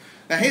business.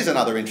 Now here's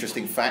another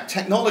interesting fact.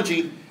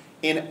 Technology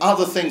in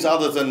other things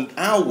other than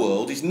our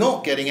world is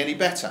not getting any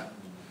better.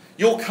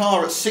 Your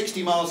car at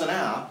 60 miles an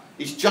hour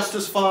is just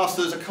as fast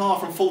as a car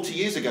from 40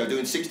 years ago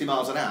doing 60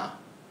 miles an hour.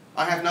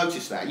 I have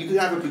noticed that. You could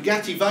have a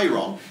Bugatti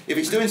Veyron. If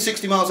it's doing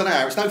 60 miles an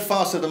hour, it's no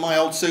faster than my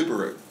old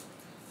Subaru.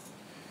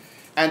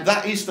 And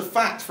that is the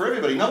fact for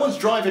everybody. No one's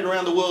driving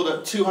around the world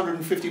at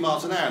 250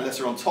 miles an hour unless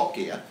they're on Top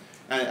Gear,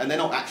 and they're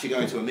not actually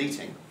going to a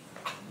meeting.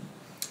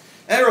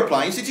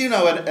 Aeroplanes, did you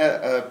know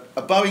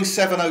a Boeing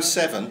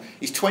 707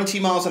 is 20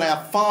 miles an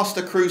hour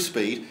faster cruise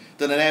speed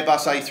than an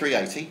Airbus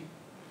A380?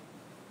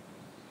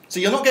 So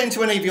you're not getting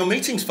to any of your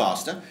meetings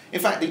faster. In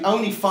fact, the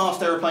only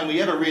fast aeroplane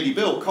we ever really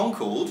built,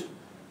 Concorde,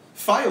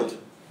 failed.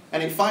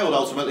 And it failed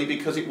ultimately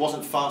because it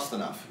wasn't fast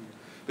enough.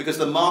 Because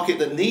the market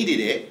that needed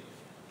it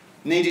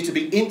needed to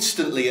be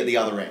instantly at the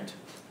other end.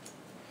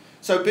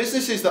 So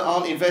businesses that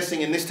aren't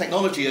investing in this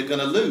technology are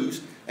going to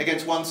lose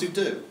against ones who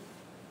do.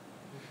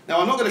 Now,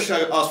 I'm not going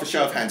to ask for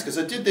show of hands, because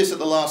I did this at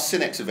the last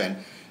Synex event,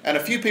 and a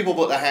few people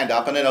put their hand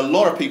up, and then a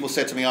lot of people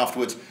said to me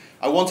afterwards,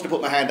 I wanted to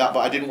put my hand up, but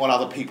I didn't want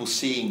other people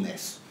seeing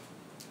this.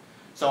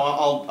 So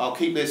I'll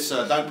keep this,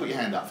 don't put your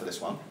hand up for this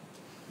one.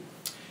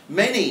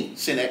 Many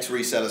Synex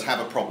resellers have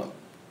a problem.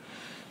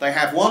 They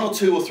have 1 or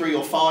 2 or 3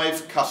 or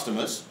 5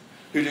 customers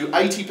who do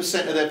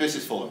 80% of their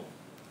business for them.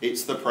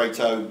 It's the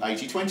Pareto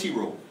 80-20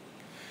 rule.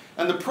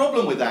 And the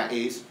problem with that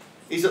is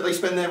that they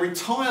spend their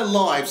entire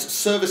lives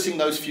servicing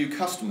those few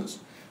customers,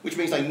 which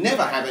means they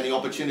never have any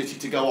opportunity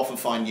to go off and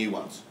find new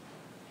ones.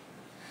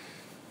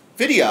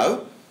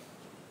 Video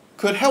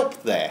could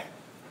help there.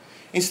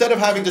 Instead of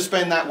having to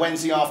spend that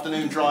Wednesday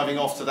afternoon driving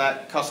off to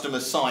that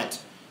customer's site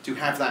to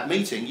have that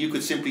meeting, you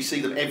could simply see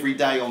them every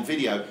day on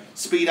video,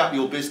 speed up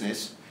your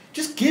business.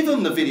 Just give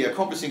them the video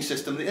conferencing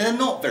system. They're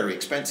not very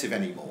expensive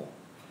anymore.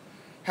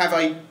 Have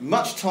a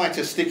much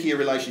tighter, stickier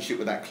relationship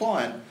with that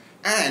client,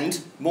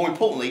 and more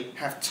importantly,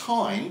 have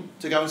time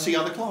to go and see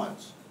other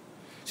clients.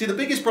 See, the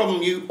biggest problem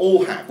we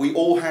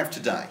all have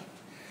today,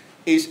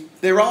 is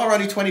there are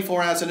only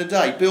 24 hours in a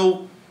day.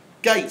 Bill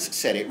Gates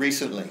said it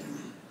recently.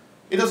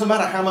 It doesn't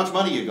matter how much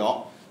money you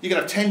got, you can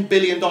have $10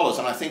 billion,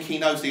 and I think he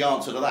knows the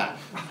answer to that.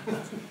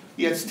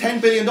 Yeah, it's $10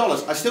 billion.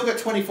 I still get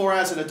 24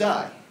 hours in a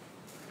day.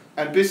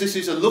 And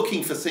businesses are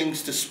looking for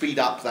things to speed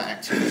up that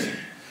activity.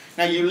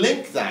 Now, you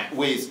link that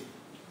with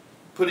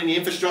putting the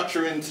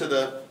infrastructure into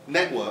the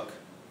network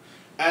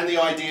and the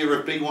idea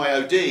of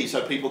BYOD,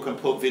 so people can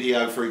put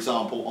video, for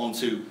example,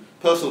 onto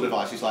personal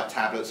devices like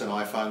tablets and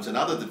iPhones and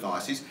other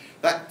devices.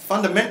 That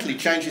fundamentally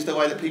changes the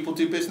way that people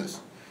do business.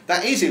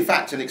 That is, in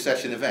fact, an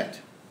Excession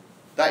event.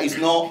 That is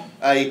not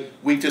a,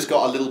 we've just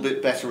got a little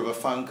bit better of a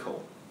phone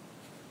call.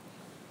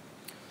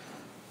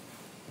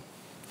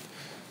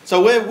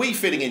 So where are we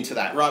fitting into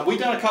that? Right, we've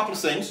done a couple of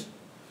things.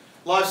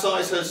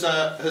 Lifesize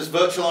has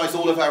virtualized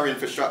all of our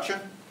infrastructure.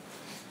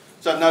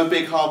 So no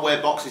big hardware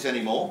boxes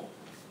anymore.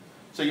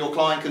 So your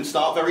client can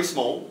start very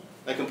small.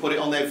 They can put it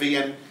on their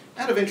VM.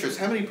 Out of interest,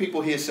 how many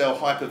people here sell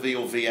Hyper-V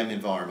or VM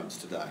environments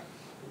today?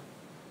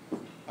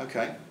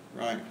 Okay,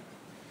 right.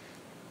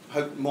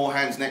 Hope more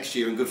hands next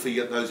year, and good for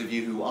you, those of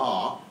you who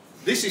are.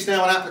 This is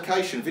now an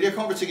application. Video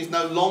conferencing is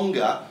no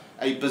longer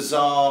a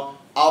bizarre,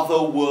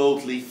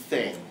 otherworldly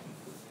thing.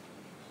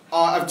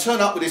 I've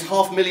turned up with this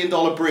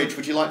 $500,000 bridge.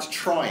 Would you like to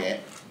try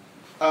it?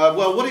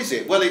 Well, what is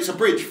it? Well, it's a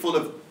bridge full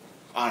of,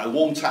 I don't know,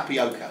 warm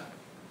tapioca.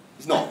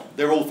 It's not.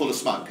 They're all full of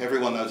smoke.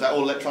 Everyone knows that.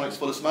 All electronics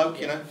full of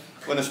smoke, you know.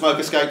 When the smoke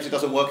escapes, it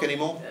doesn't work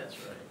anymore. That's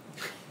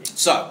right.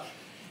 So,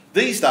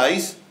 these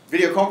days,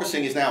 video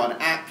conferencing is now an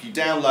app you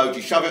download,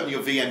 you shove it on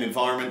your VM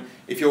environment.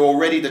 If you're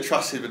already the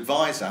trusted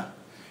advisor,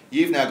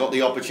 you've now got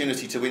the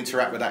opportunity to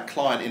interact with that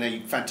client in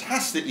a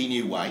fantastically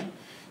new way.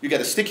 You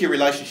get a stickier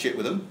relationship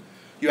with them.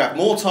 You have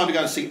more time to go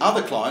and see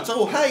other clients.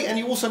 Oh, hey, and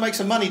you also make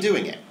some money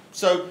doing it.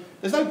 So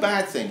there's no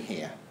bad thing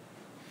here.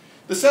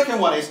 The second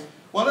one is,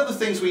 one of the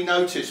things we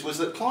noticed was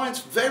that clients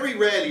very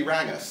rarely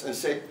rang us and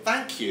said,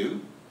 thank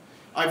you,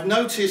 I've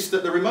noticed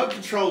that the remote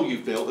control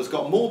you've built has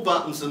got more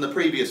buttons than the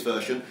previous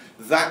version.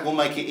 That will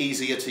make it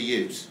easier to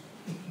use.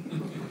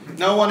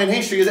 No one in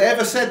history has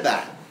ever said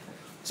that.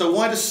 So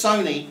why does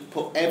Sony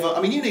put ever...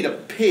 I mean, you need a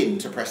pin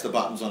to press the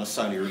buttons on a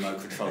Sony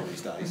remote control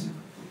these days.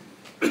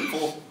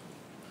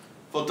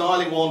 For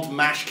dialing wand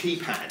mash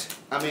keypad.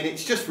 I mean,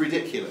 it's just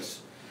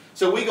ridiculous.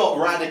 So we got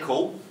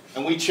radical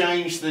and we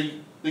changed the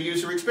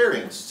user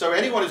experience. So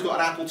anyone who's got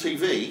an Apple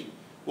TV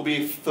will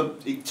be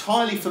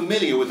entirely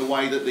familiar with the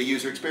way that the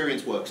user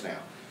experience works now.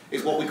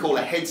 It's what we call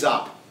a heads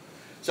up.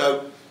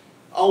 So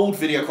old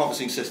video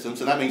conferencing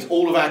systems, and that means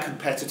all of our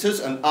competitors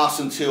and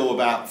us until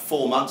about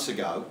 4 months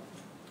ago,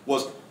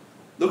 was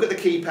look at the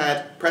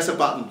keypad, press a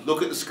button,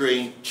 look at the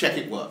screen, check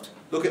it worked.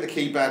 Look at the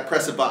keypad,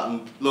 press a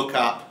button, look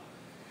up.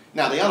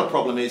 Now the other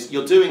problem is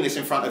you're doing this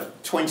in front of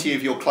 20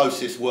 of your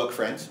closest work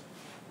friends.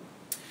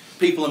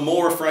 People are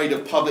more afraid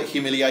of public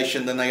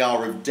humiliation than they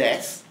are of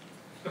death.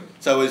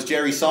 So as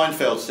Jerry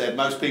Seinfeld said,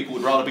 most people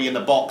would rather be in the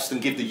box than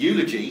give the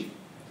eulogy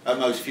at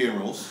most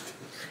funerals.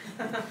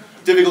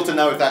 Difficult to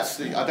know if that's,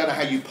 I don't know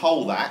how you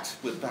poll that,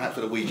 perhaps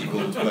with a Ouija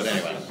board, but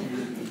anyway.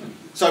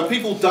 So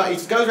people,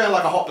 it goes around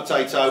like a hot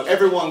potato,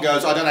 everyone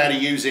goes, I don't know how to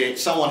use it,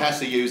 someone has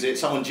to use it,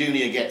 someone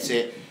junior gets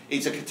it,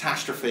 it's a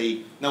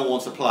catastrophe, no one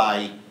wants to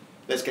play,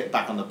 let's get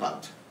back on the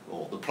boat,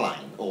 or the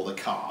plane, or the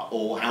car,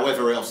 or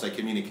however else they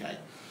communicate.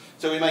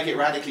 So we make it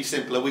radically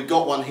simpler. We've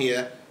got one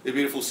here, the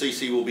beautiful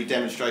CC will be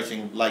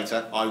demonstrating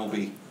later, I will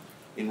be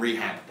in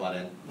rehab by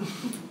then.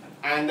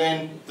 And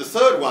then the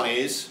third one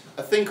is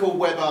a thing called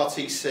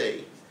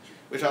WebRTC,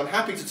 which I'm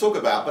happy to talk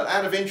about, but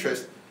out of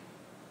interest,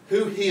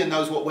 who here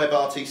knows what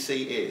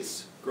WebRTC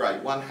is?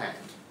 Great, one hand.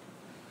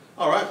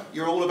 All right,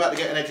 you're all about to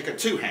get an education.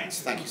 2 hands,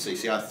 thank you,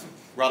 CC. I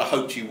rather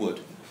hoped you would.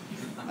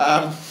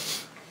 Let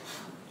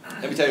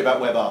me tell you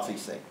about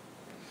WebRTC.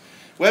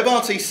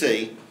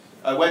 WebRTC,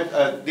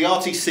 the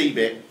RTC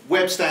bit,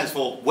 web stands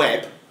for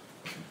web,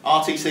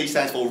 RTC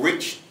stands for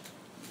rich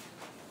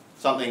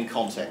something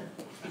content.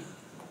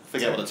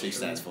 Forget what the T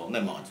stands for,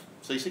 never mind.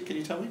 CC, can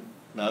you tell me?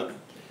 No?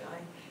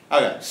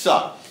 Okay,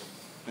 so,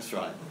 that's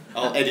right.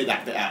 I'll edit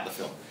that bit out of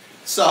the film.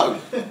 So,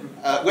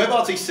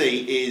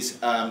 WebRTC is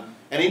an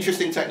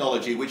interesting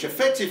technology which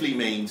effectively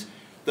means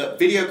that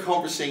video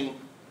conferencing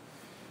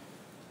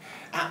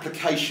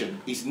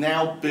application is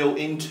now built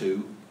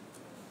into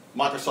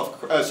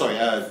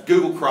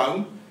Google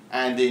Chrome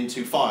and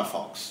into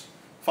Firefox.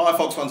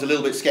 Firefox one's a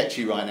little bit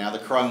sketchy right now, the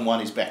Chrome one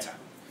is better.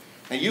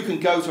 Now you can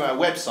go to our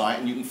website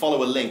and you can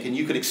follow a link and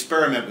you can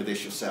experiment with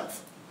this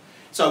yourself.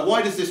 So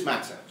why does this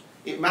matter?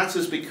 It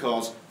matters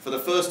because for the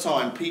first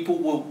time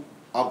people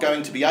are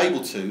going to be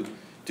able to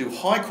do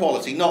high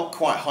quality, not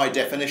quite high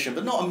definition,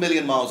 but not a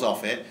million miles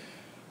off it,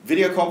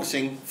 video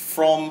conferencing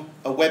from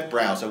a web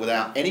browser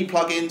without any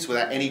plugins,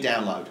 without any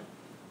download.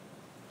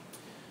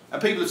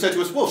 And people have said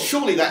to us, well,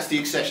 surely that's the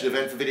Excession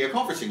event for video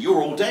conferencing.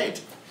 You're all dead.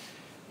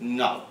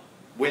 No,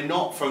 we're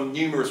not, for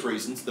numerous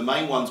reasons. The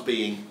main ones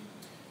being,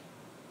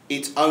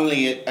 it's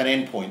only an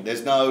endpoint.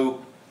 There's no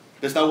one.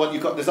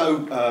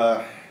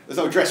 There's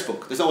no address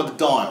book. There's no one to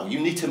dial. You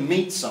need to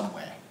meet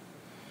somewhere.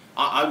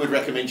 I would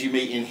recommend you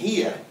meet in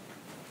here,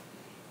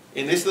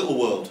 in this little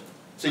world.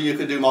 So you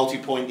can do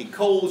multi-pointed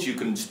calls. You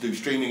can do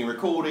streaming and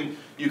recording.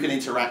 You can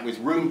interact with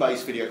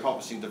room-based video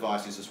conferencing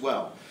devices as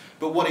well.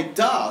 But what it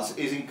does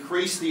is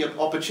increase the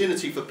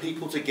opportunity for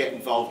people to get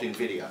involved in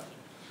video.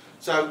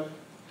 So,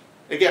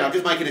 again, I'm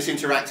just making this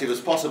interactive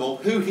as possible.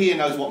 Who here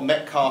knows what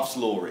Metcalfe's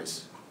law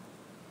is?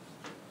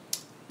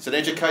 It's an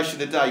education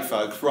today,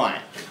 folks.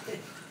 Right.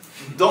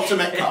 Dr.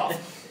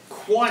 Metcalfe,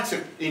 quite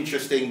an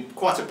interesting,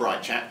 quite a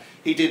bright chap.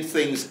 He did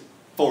things,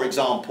 for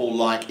example,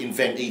 like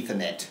invent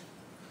Ethernet.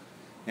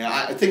 You know,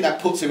 I think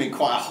that puts him in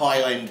quite a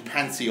high-end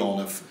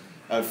pantheon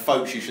of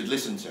folks you should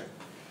listen to.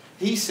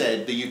 He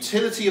said the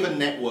utility of a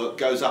network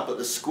goes up at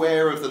the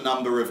square of the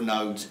number of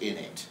nodes in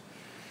it.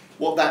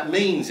 What that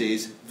means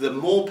is the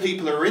more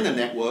people are in a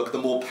network, the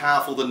more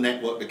powerful the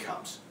network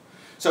becomes.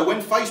 So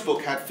when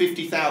Facebook had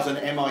 50,000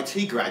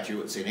 MIT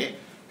graduates in it,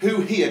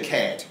 who here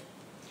cared?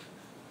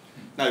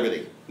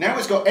 Nobody. Now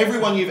it's got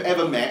everyone you've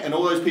ever met and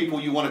all those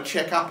people you want to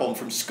check up on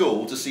from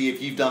school to see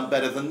if you've done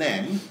better than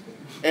them.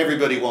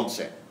 Everybody wants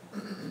it.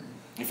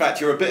 In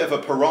fact, you're a bit of a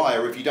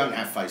pariah if you don't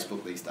have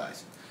Facebook these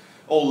days.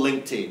 Or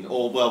LinkedIn,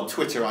 or, well,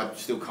 Twitter. I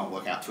still can't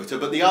work out Twitter,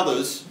 but the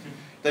others,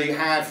 they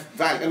have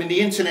value. I mean, the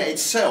internet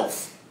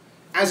itself,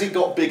 as it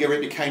got bigger, it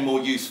became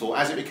more useful.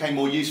 As it became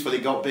more useful,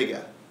 it got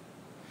bigger.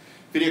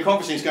 Video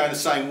conferencing is going the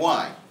same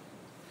way.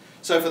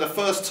 So for the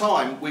first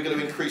time, we're going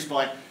to increase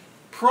by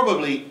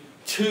probably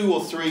 2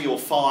 or 3 or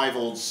 5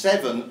 or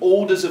 7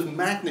 orders of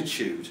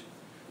magnitude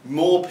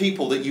more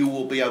people that you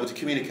will be able to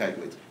communicate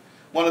with.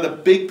 One of the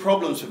big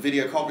problems for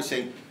video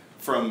conferencing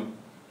from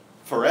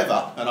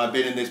forever, and I've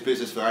been in this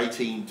business for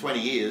 18, 20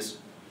 years,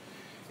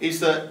 is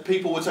that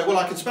people would say, well,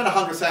 I can spend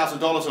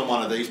 $100,000 on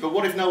one of these, but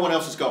what if no one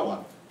else has got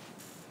one?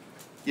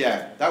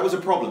 Yeah, that was a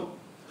problem.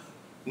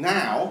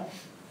 Now,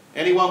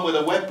 anyone with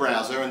a web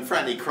browser, and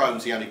frankly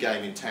Chrome's the only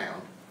game in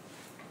town,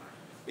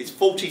 it's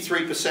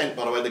 43%,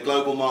 by the way, the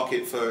global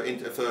market for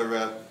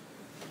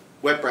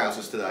web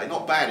browsers today.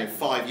 Not bad in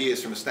 5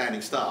 years from a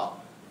standing start.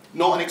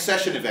 Not an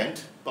Excession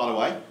event, by the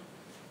way,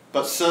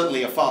 but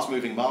certainly a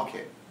fast-moving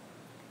market.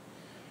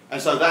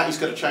 And so that is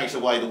going to change the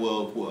way the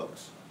world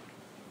works.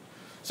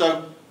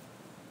 So,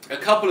 a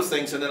couple of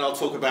things, and then I'll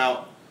talk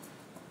about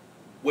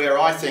where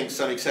I think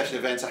some Excession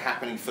events are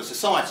happening for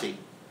society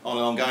on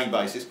an ongoing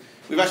basis.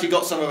 We've actually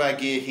got some of our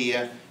gear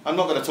here. I'm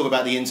not going to talk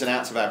about the ins and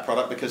outs of our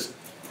product because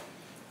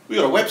we've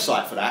got a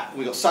website for that,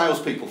 we've got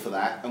salespeople for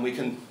that, and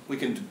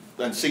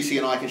and CC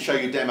and I can show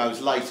you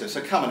demos later,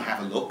 so come and have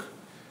a look.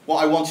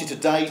 What I wanted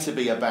today to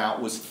be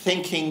about was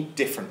thinking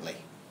differently.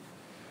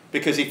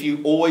 Because if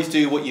you always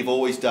do what you've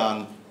always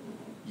done,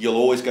 you'll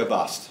always go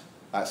bust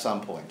at some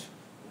point.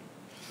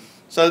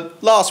 So,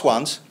 last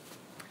ones.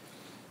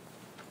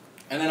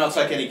 And then I'll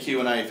take any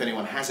Q&A if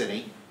anyone has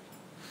any.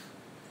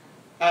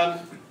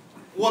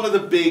 What are the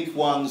big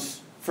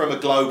ones from a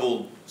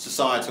global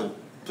societal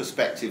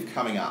perspective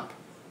coming up?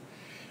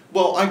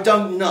 Well, I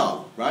don't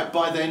know, right?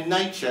 By their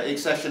nature,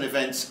 Excession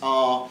events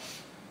are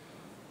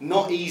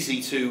not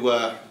easy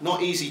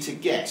to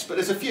guess, but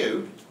there's a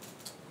few.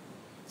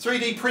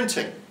 3D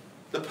printing,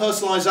 the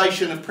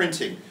personalisation of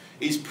printing,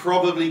 is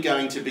probably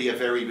going to be a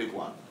very big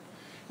one.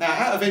 Now,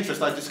 out of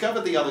interest, I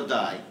discovered the other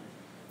day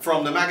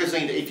from the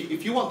magazine that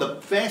if you want the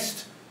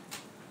best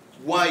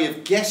way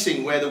of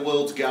guessing where the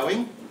world's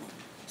going,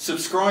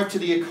 subscribe to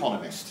The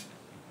Economist.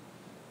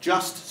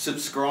 Just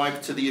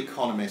subscribe to The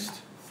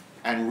Economist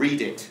and read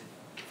it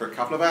for a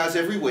couple of hours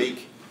every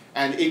week,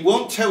 and it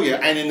won't tell you,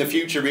 and in the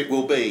future it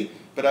will be,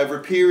 but over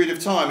a period of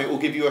time it will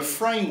give you a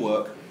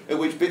framework at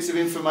which bits of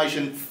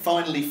information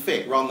finally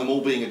fit, rather than them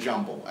all being a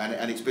jumble.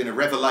 And it's been a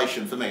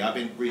revelation for me. I've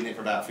been reading it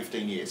for about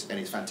 15 years, and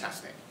it's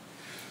fantastic.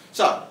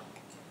 So,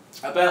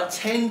 about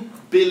 10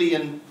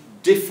 billion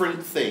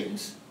different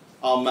things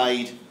are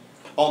made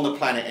on the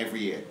planet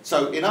every year.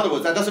 So, in other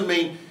words, that doesn't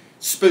mean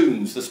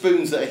spoons, the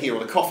spoons that are here, or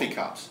the coffee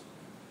cups.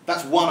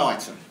 That's one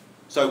item.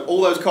 So,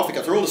 all those coffee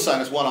cups are all the same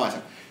as one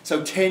item.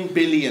 So, 10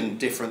 billion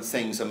different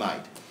things are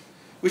made,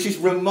 which is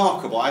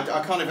remarkable. I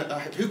can't even,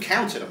 who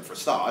counted them for a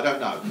start? I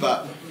don't know,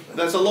 but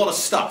there's a lot of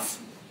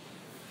stuff.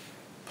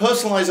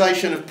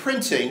 Personalisation of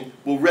printing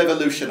will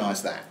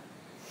revolutionise that.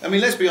 I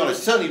mean, let's be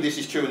honest, certainly this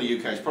is true in the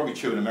UK, it's probably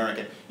true in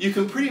America. You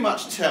can pretty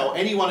much tell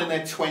anyone in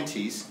their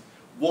 20s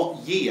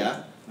what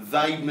year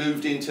they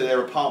moved into their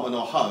apartment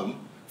or home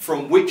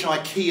from which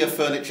IKEA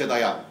furniture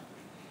they own.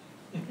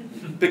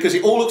 Because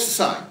it all looks the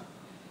same.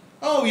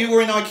 Oh, you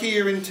were in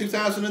IKEA in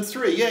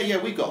 2003.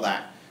 Yeah, we got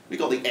that. We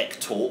got the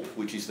Ektorp,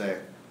 which is the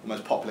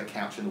most popular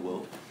couch in the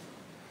world.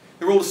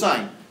 They're all the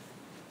same.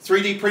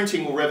 3D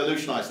printing will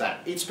revolutionise that.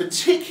 It's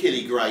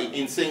particularly great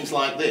in things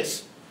like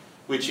this,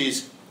 which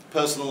is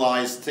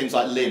personalised things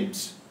like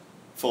limbs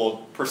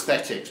for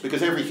prosthetics,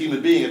 because every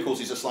human being, of course,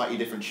 is a slightly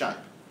different shape.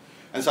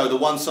 And so the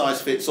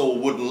one-size-fits-all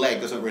wooden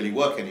leg doesn't really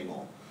work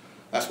anymore.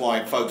 That's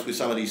why folks with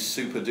some of these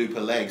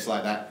super-duper legs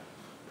like that,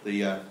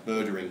 the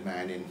murdering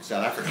man in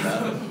South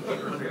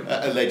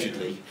Africa,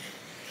 allegedly.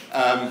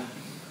 Of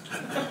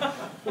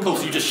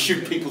course, you just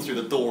shoot people through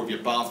the door of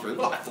your bathroom.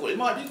 Well, I thought it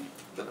might be.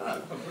 I don't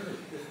know.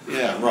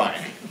 Yeah, right.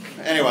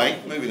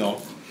 Anyway, moving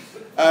on.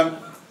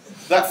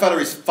 That fella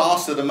is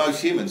faster than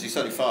most humans. He's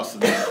certainly faster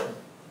than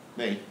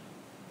me.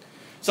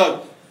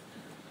 So,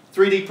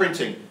 3D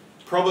printing,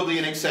 probably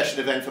an accession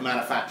event for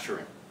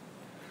manufacturing.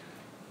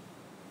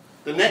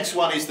 The next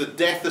one is the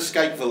death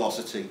escape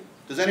velocity.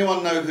 Does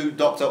anyone know who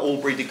Dr.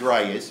 Aubrey de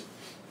Grey is?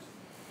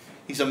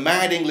 He's a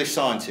mad English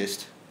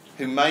scientist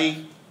who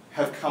may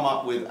have come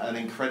up with an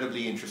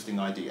incredibly interesting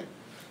idea.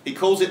 He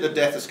calls it the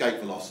death escape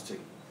velocity.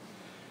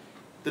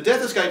 The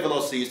death escape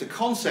velocity is the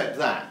concept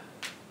that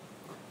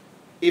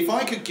if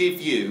I could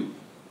give you,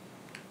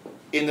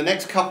 in the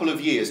next couple of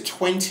years,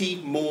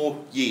 20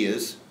 more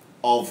years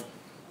of,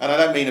 and I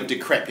don't mean of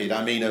decrepit,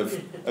 I mean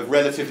of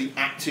relatively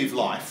active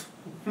life,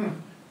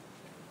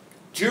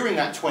 during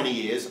that 20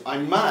 years, I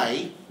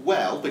may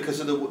well, because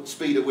of the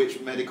speed at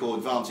which medical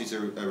advances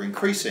are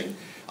increasing,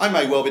 I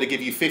may well be able to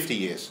give you 50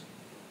 years.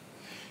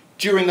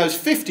 During those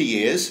 50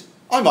 years,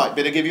 I might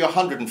be able to give you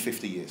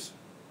 150 years.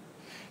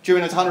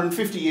 During those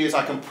 150 years,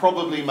 I can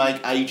probably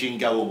make aging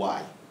go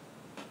away.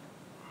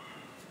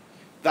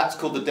 That's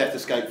called the death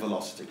escape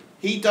velocity.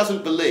 He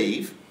doesn't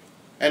believe,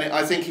 and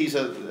I think he's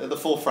at the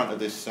forefront of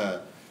this,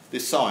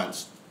 this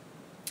science,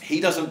 he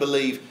doesn't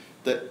believe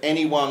that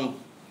anyone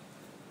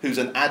who's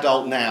an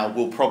adult now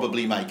will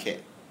probably make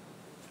it.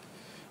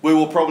 We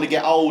will probably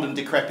get old and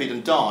decrepit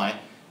and die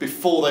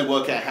before they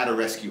work out how to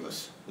rescue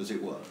us, as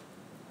it were.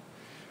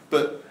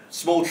 But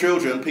small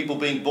children, people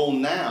being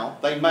born now,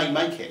 they may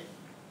make it.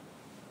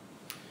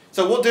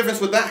 So what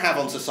difference would that have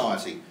on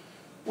society?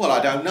 Well,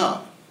 I don't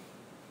know.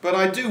 But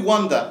I do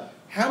wonder,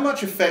 how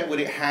much effect would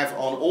it have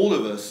on all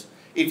of us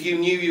if you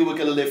knew you were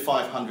going to live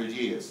 500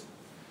 years?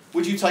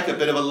 Would you take a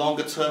bit of a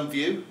longer term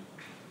view?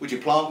 Would you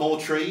plant more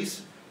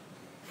trees?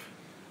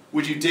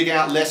 Would you dig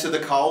out less of the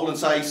coal and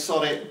say,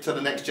 sod it to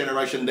the next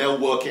generation, they'll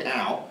work it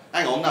out?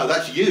 Hang on, no,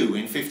 that's you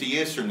in 50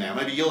 years from now.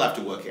 Maybe you'll have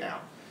to work it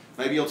out.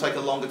 Maybe you'll take a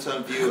longer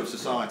term view of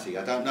society.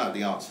 I don't know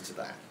the answer to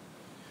that.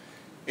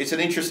 It's an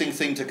interesting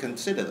thing to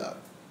consider though.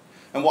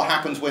 And what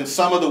happens when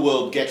some of the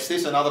world gets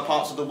this and other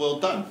parts of the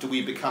world don't? Do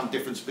we become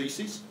different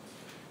species?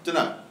 Don't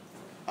know.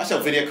 I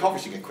sell video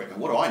conferencing equipment,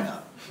 what do I know?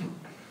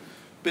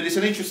 But it's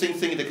an interesting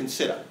thing to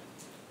consider.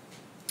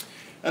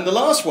 And the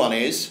last one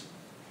is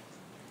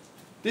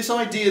this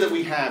idea that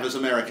we have as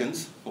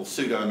Americans, or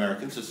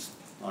pseudo-Americans as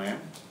I am.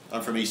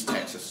 I'm from East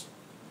Texas.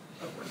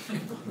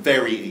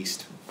 Very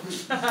east.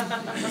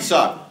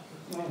 So,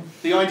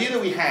 the idea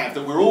that we have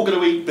that we're all going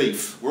to eat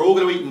beef, we're all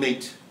going to eat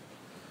meat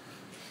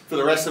for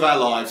the rest of our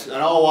lives,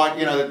 and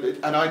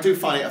and I do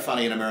find it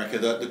funny in America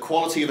that the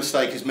quality of a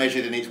steak is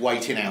measured in its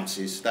weight in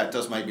ounces. That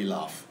does make me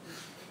laugh.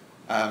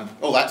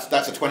 Oh,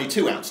 that's a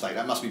 22-ounce steak.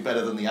 That must be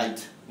better than the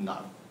 8. No,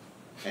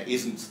 it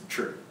isn't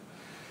true.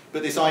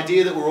 But this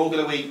idea that we're all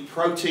going to eat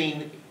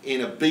protein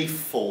in a beef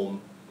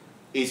form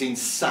is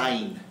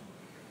insane.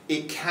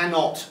 It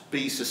cannot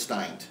be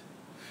sustained.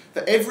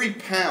 For every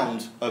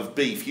pound of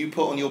beef you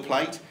put on your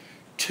plate,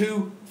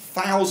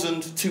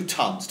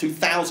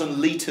 2,000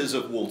 litres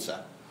of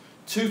water.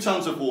 2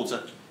 tons of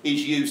water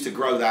is used to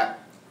grow that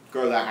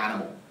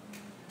animal.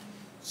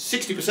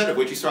 60% of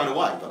which is thrown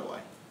away, by the way.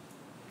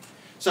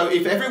 So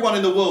if everyone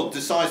in the world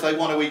decides they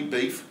want to eat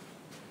beef,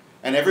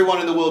 and everyone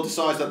in the world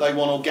decides that they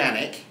want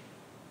organic,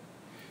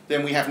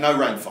 then we have no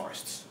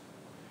rainforests.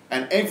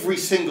 And every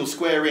single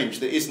square inch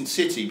that isn't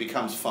city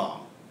becomes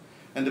farm.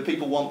 And do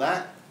people want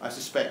that? I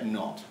suspect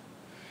not.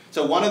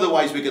 So one of the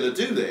ways we're going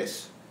to do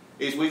this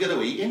is we're going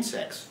to eat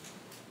insects.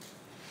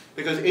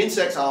 Because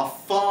insects are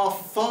far,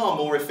 far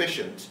more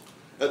efficient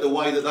at the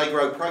way that they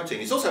grow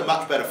protein. It's also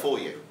much better for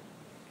you.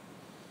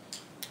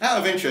 Out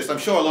of interest, I'm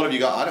sure a lot of you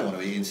go, I don't want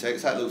to eat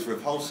insects, that looks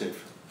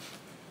repulsive.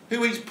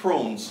 Who eats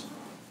prawns?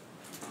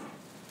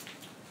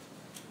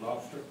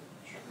 Lobster.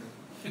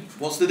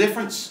 What's the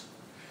difference?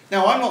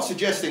 Now, I'm not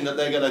suggesting that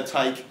they're going to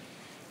take,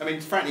 I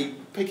mean, frankly,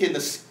 picking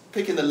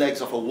the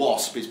legs off a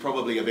wasp is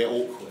probably a bit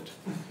awkward,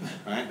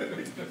 right?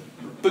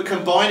 But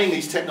combining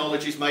these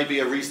technologies may be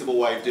a reasonable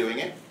way of doing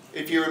it.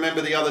 If you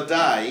remember the other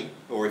day,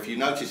 or if you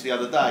noticed the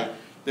other day,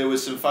 there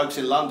was some folks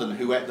in London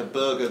who ate the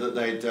burger that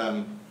they'd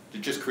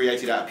just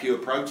created out of pure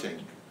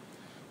protein.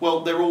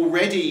 Well, they're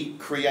already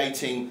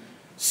creating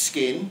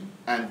skin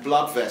and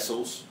blood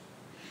vessels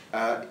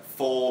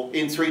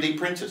in 3D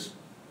printers.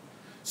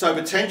 So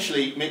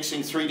potentially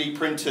mixing 3D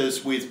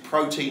printers with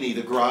protein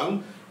either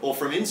grown or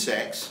from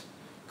insects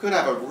could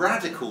have a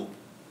radical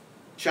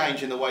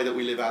change in the way that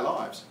we live our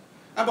lives.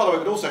 And by the way, it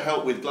would also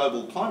help with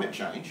global climate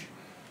change,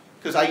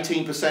 because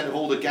 18% of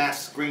all the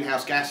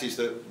greenhouse gases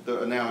that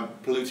are now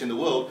polluting the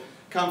world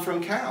come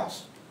from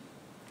cows.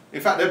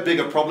 In fact, they're a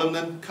bigger problem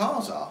than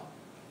cars are.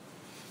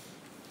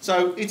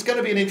 So it's going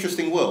to be an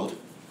interesting world.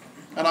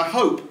 And I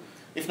hope,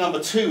 if number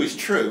 2 is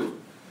true,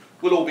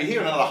 we'll all be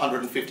here in another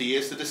 150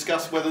 years to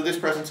discuss whether this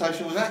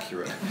presentation was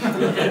accurate.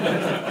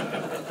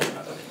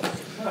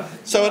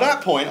 So at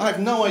that point, I have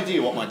no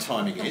idea what my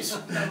timing is,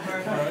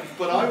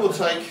 but I will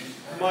take,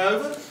 am I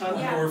over?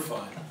 Yeah, we're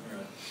fine.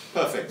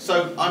 Perfect.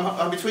 So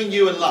I'm between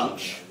you and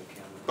lunch,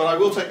 but I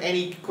will take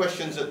any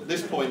questions at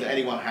this point that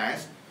anyone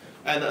has.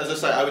 And as I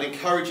say, I would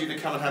encourage you to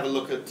come and have a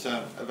look at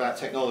about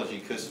technology,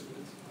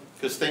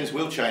 because things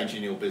will change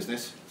in your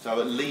business. So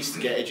at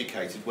least get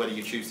educated whether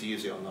you choose to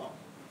use it or not.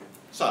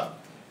 So,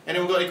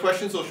 anyone got any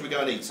questions, or should we go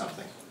and eat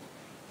something?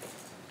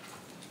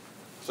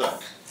 So.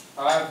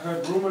 I've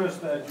heard rumors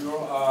that you're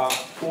not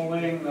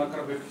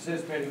going to be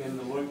participating in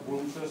the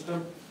room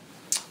system.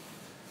 Do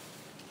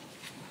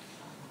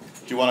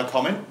you want to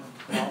comment?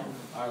 No.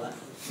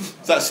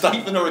 Is that a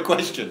statement or a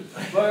question?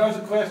 Well, it was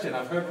a question.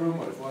 I've heard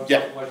rumors.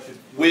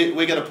 We're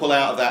going to pull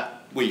out of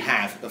that. We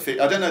have.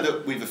 I don't know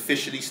that we've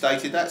officially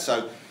stated that,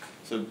 so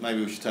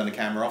maybe we should turn the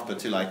camera off, but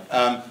too late.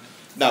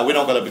 No, we're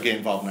not going to get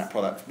involved in that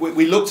product.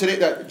 We looked at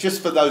it,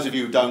 just for those of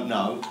you who don't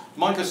know,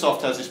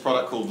 Microsoft has this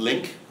product called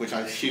Link, which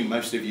I assume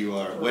most of you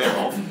are aware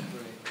of.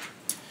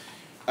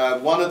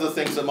 One of the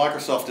things that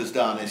Microsoft has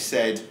done is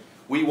said,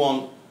 we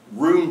want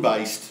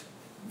room-based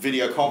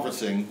video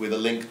conferencing with a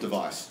Link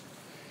device.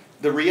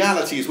 The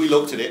reality is we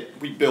looked at it,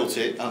 we built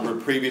it under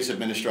a previous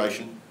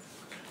administration,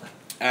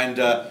 and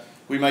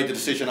we made the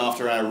decision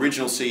after our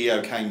original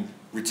CEO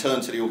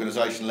returned to the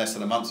organisation less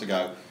than a month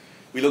ago.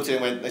 We looked at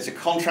it and went, it's a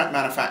contract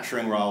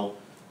manufacturing role,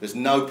 there's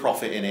no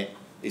profit in it,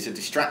 it's a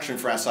distraction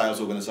for our sales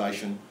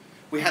organisation.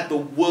 We had the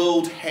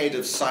world head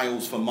of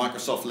sales for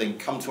Microsoft Link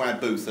come to our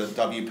booth at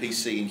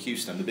WPC in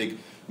Houston, the big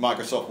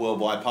Microsoft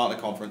Worldwide Partner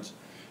Conference,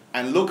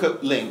 and look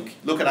at Link,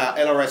 look at our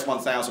LRS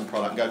 1000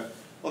 product and go,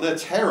 well, they're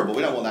terrible,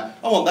 we don't want that.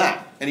 I want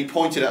that. And he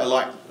pointed at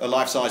a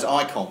life-size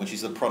icon, which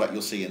is the product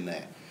you'll see in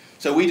there.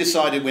 So we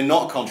decided we're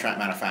not a contract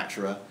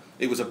manufacturer.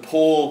 It was a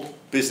poor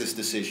business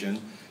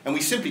decision, and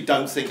we simply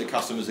don't think the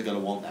customers are going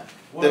to want that.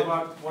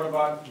 What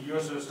about your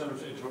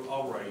systems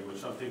interoperating with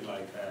something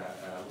like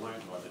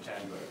Link or the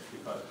Tandbergs?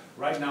 Because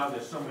right now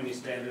there's so many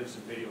standards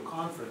in video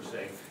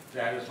conferencing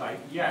that it's like,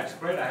 yeah, it's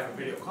great I have a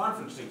video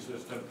conferencing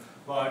system,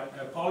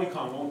 but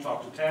Polycom won't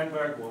talk to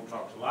Tandberg, won't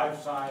talk to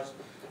Life-Size.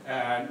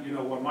 And you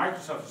know what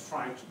Microsoft is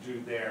trying to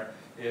do there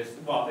is,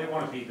 well, they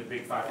want to be the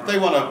big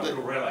 500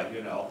 gorilla,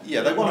 you know.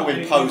 Yeah, they want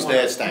to impose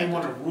their standard. They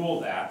want to rule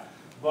that.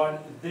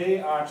 But they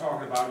are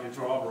talking about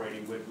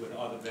interoperating with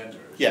other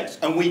vendors. Yes,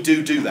 and we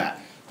do that.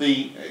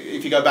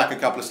 If you go back a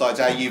couple of slides,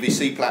 our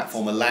UVC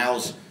platform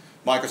allows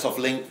Microsoft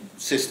Link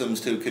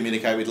systems to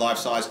communicate with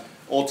Life-Size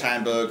or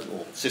Tandberg,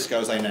 or Cisco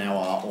as they now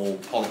are, or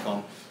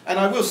Polycom. And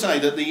I will say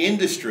that the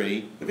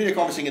industry, the video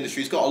conferencing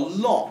industry, has got a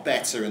lot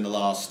better in the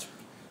last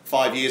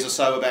 5 years or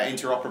so about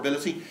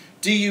interoperability.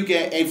 Do you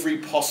get every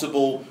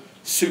possible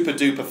super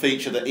duper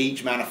feature that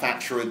each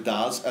manufacturer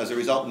does as a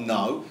result?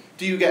 No.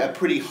 Do you get a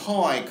pretty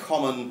high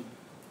common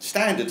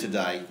standard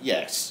today?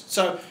 Yes.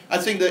 So I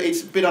think that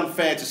it's a bit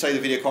unfair to say the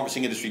video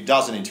conferencing industry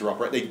doesn't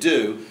interoperate. They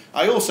do.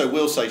 I also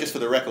will say, just for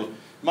the record,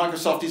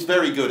 Microsoft is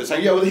very good at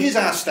saying, yeah, well, here's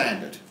our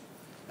standard.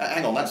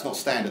 Hang on, that's not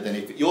standard then.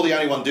 If you're the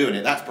only one doing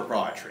it, that's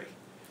proprietary.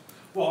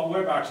 Well,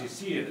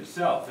 WebRTC in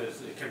itself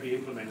it can be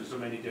implemented so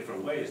many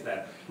different ways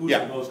that who's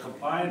the most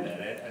compliant at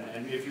it.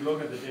 And if you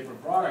look at the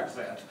different product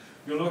sets,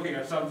 you're looking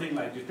at something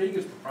like you think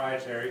is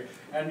proprietary,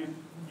 and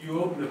you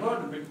open the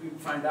hood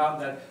and find out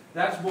that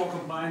that's more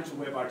compliant to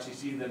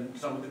WebRTC than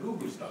some of the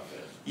Google stuff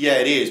is. Yeah,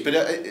 it is. But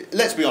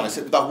let's be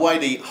honest, the way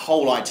the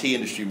whole IT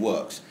industry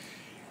works,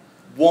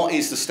 what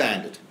is the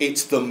standard?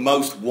 It's the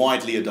most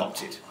widely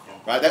adopted.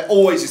 Right? That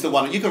always is the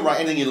one. You can write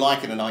anything you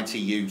like in an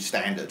ITU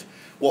standard.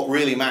 What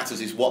really matters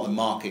is what the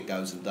market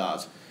goes and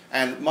does.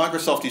 And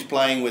Microsoft is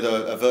playing with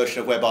a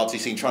version of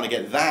WebRTC and trying to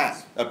get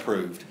that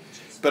approved.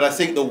 But I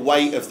think the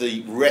weight of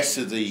the rest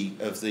of the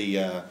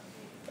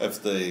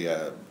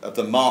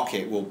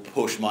market will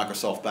push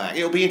Microsoft back.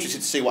 It'll be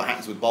interesting to see what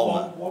happens with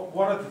Bolmer. Well,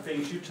 one of the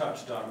things you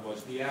touched on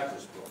was the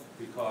address book,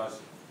 because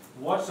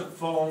what's a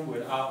phone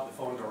without the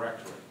phone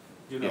directory?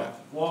 You know,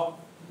 well,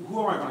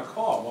 who am I going to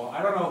call? Well,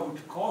 I don't know who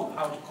to call,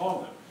 how to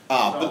call them.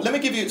 But let me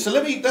give you,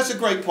 that's a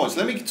great point. So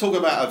let me talk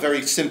about a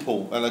very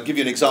simple, and I'll give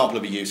you an example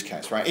of a use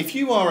case, right? If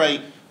you are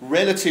a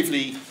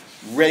relatively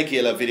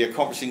regular video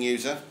conferencing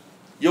user,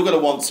 you're going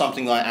to want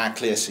something like our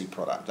ClearSea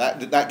product.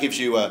 That gives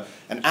you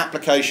an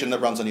application that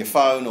runs on your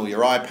phone or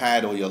your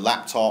iPad or your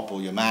laptop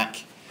or your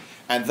Mac,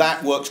 and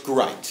that works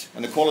great.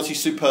 And the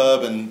quality's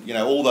superb and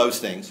all those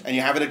things. And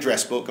you have an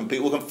address book and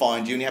people can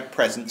find you and you have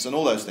presence and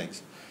all those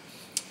things.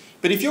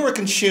 But if you're a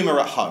consumer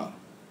at home,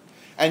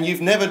 and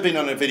you've never been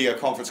on a video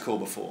conference call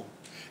before,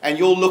 and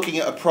you're looking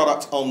at a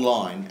product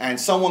online, and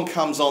someone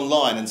comes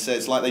online and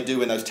says, like they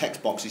do in those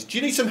text boxes, do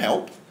you need some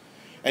help?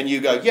 And you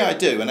go, yeah, I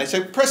do. And they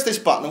say, press this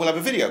button and we'll have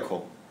a video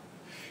call.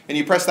 And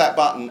you press that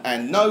button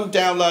and no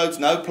downloads,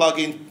 no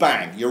plugins,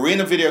 bang. You're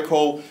in a video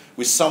call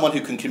with someone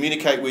who can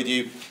communicate with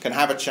you, can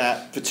have a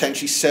chat,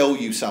 potentially sell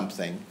you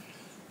something.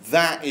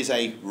 That is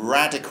a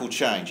radical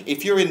change.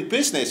 If you're in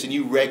business and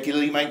you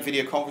regularly make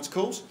video conference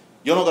calls,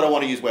 you're not going to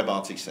want to use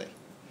WebRTC.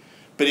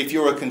 But if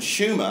you're a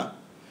consumer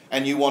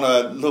and you want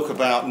to look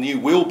about new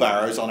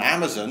wheelbarrows on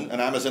Amazon,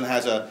 and Amazon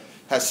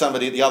has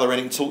somebody at the other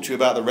end who can talk to you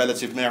about the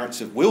relative merits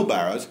of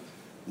wheelbarrows,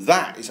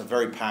 that is a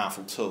very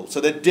powerful tool.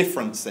 So they're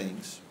different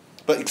things,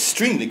 but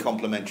extremely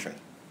complementary.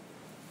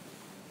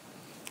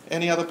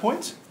 Any other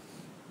points?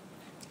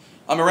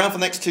 I'm around for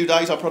the next 2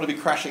 days. I'll probably be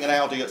crashing an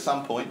Audi at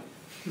some point.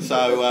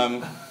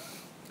 So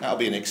that'll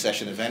be an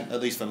Excession event,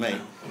 at least for me.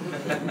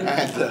 And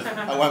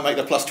I won't make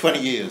the plus 20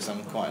 years.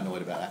 I'm quite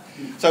annoyed about that.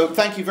 So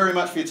thank you very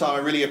much for your time. I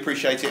really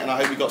appreciate it, and I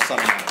hope you got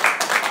something out of it.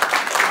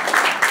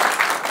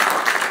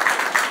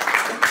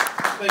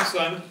 Thanks,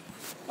 Simon.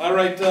 All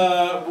right,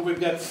 what we've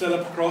got set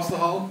up across the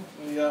hall,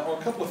 or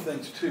a couple of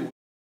things too.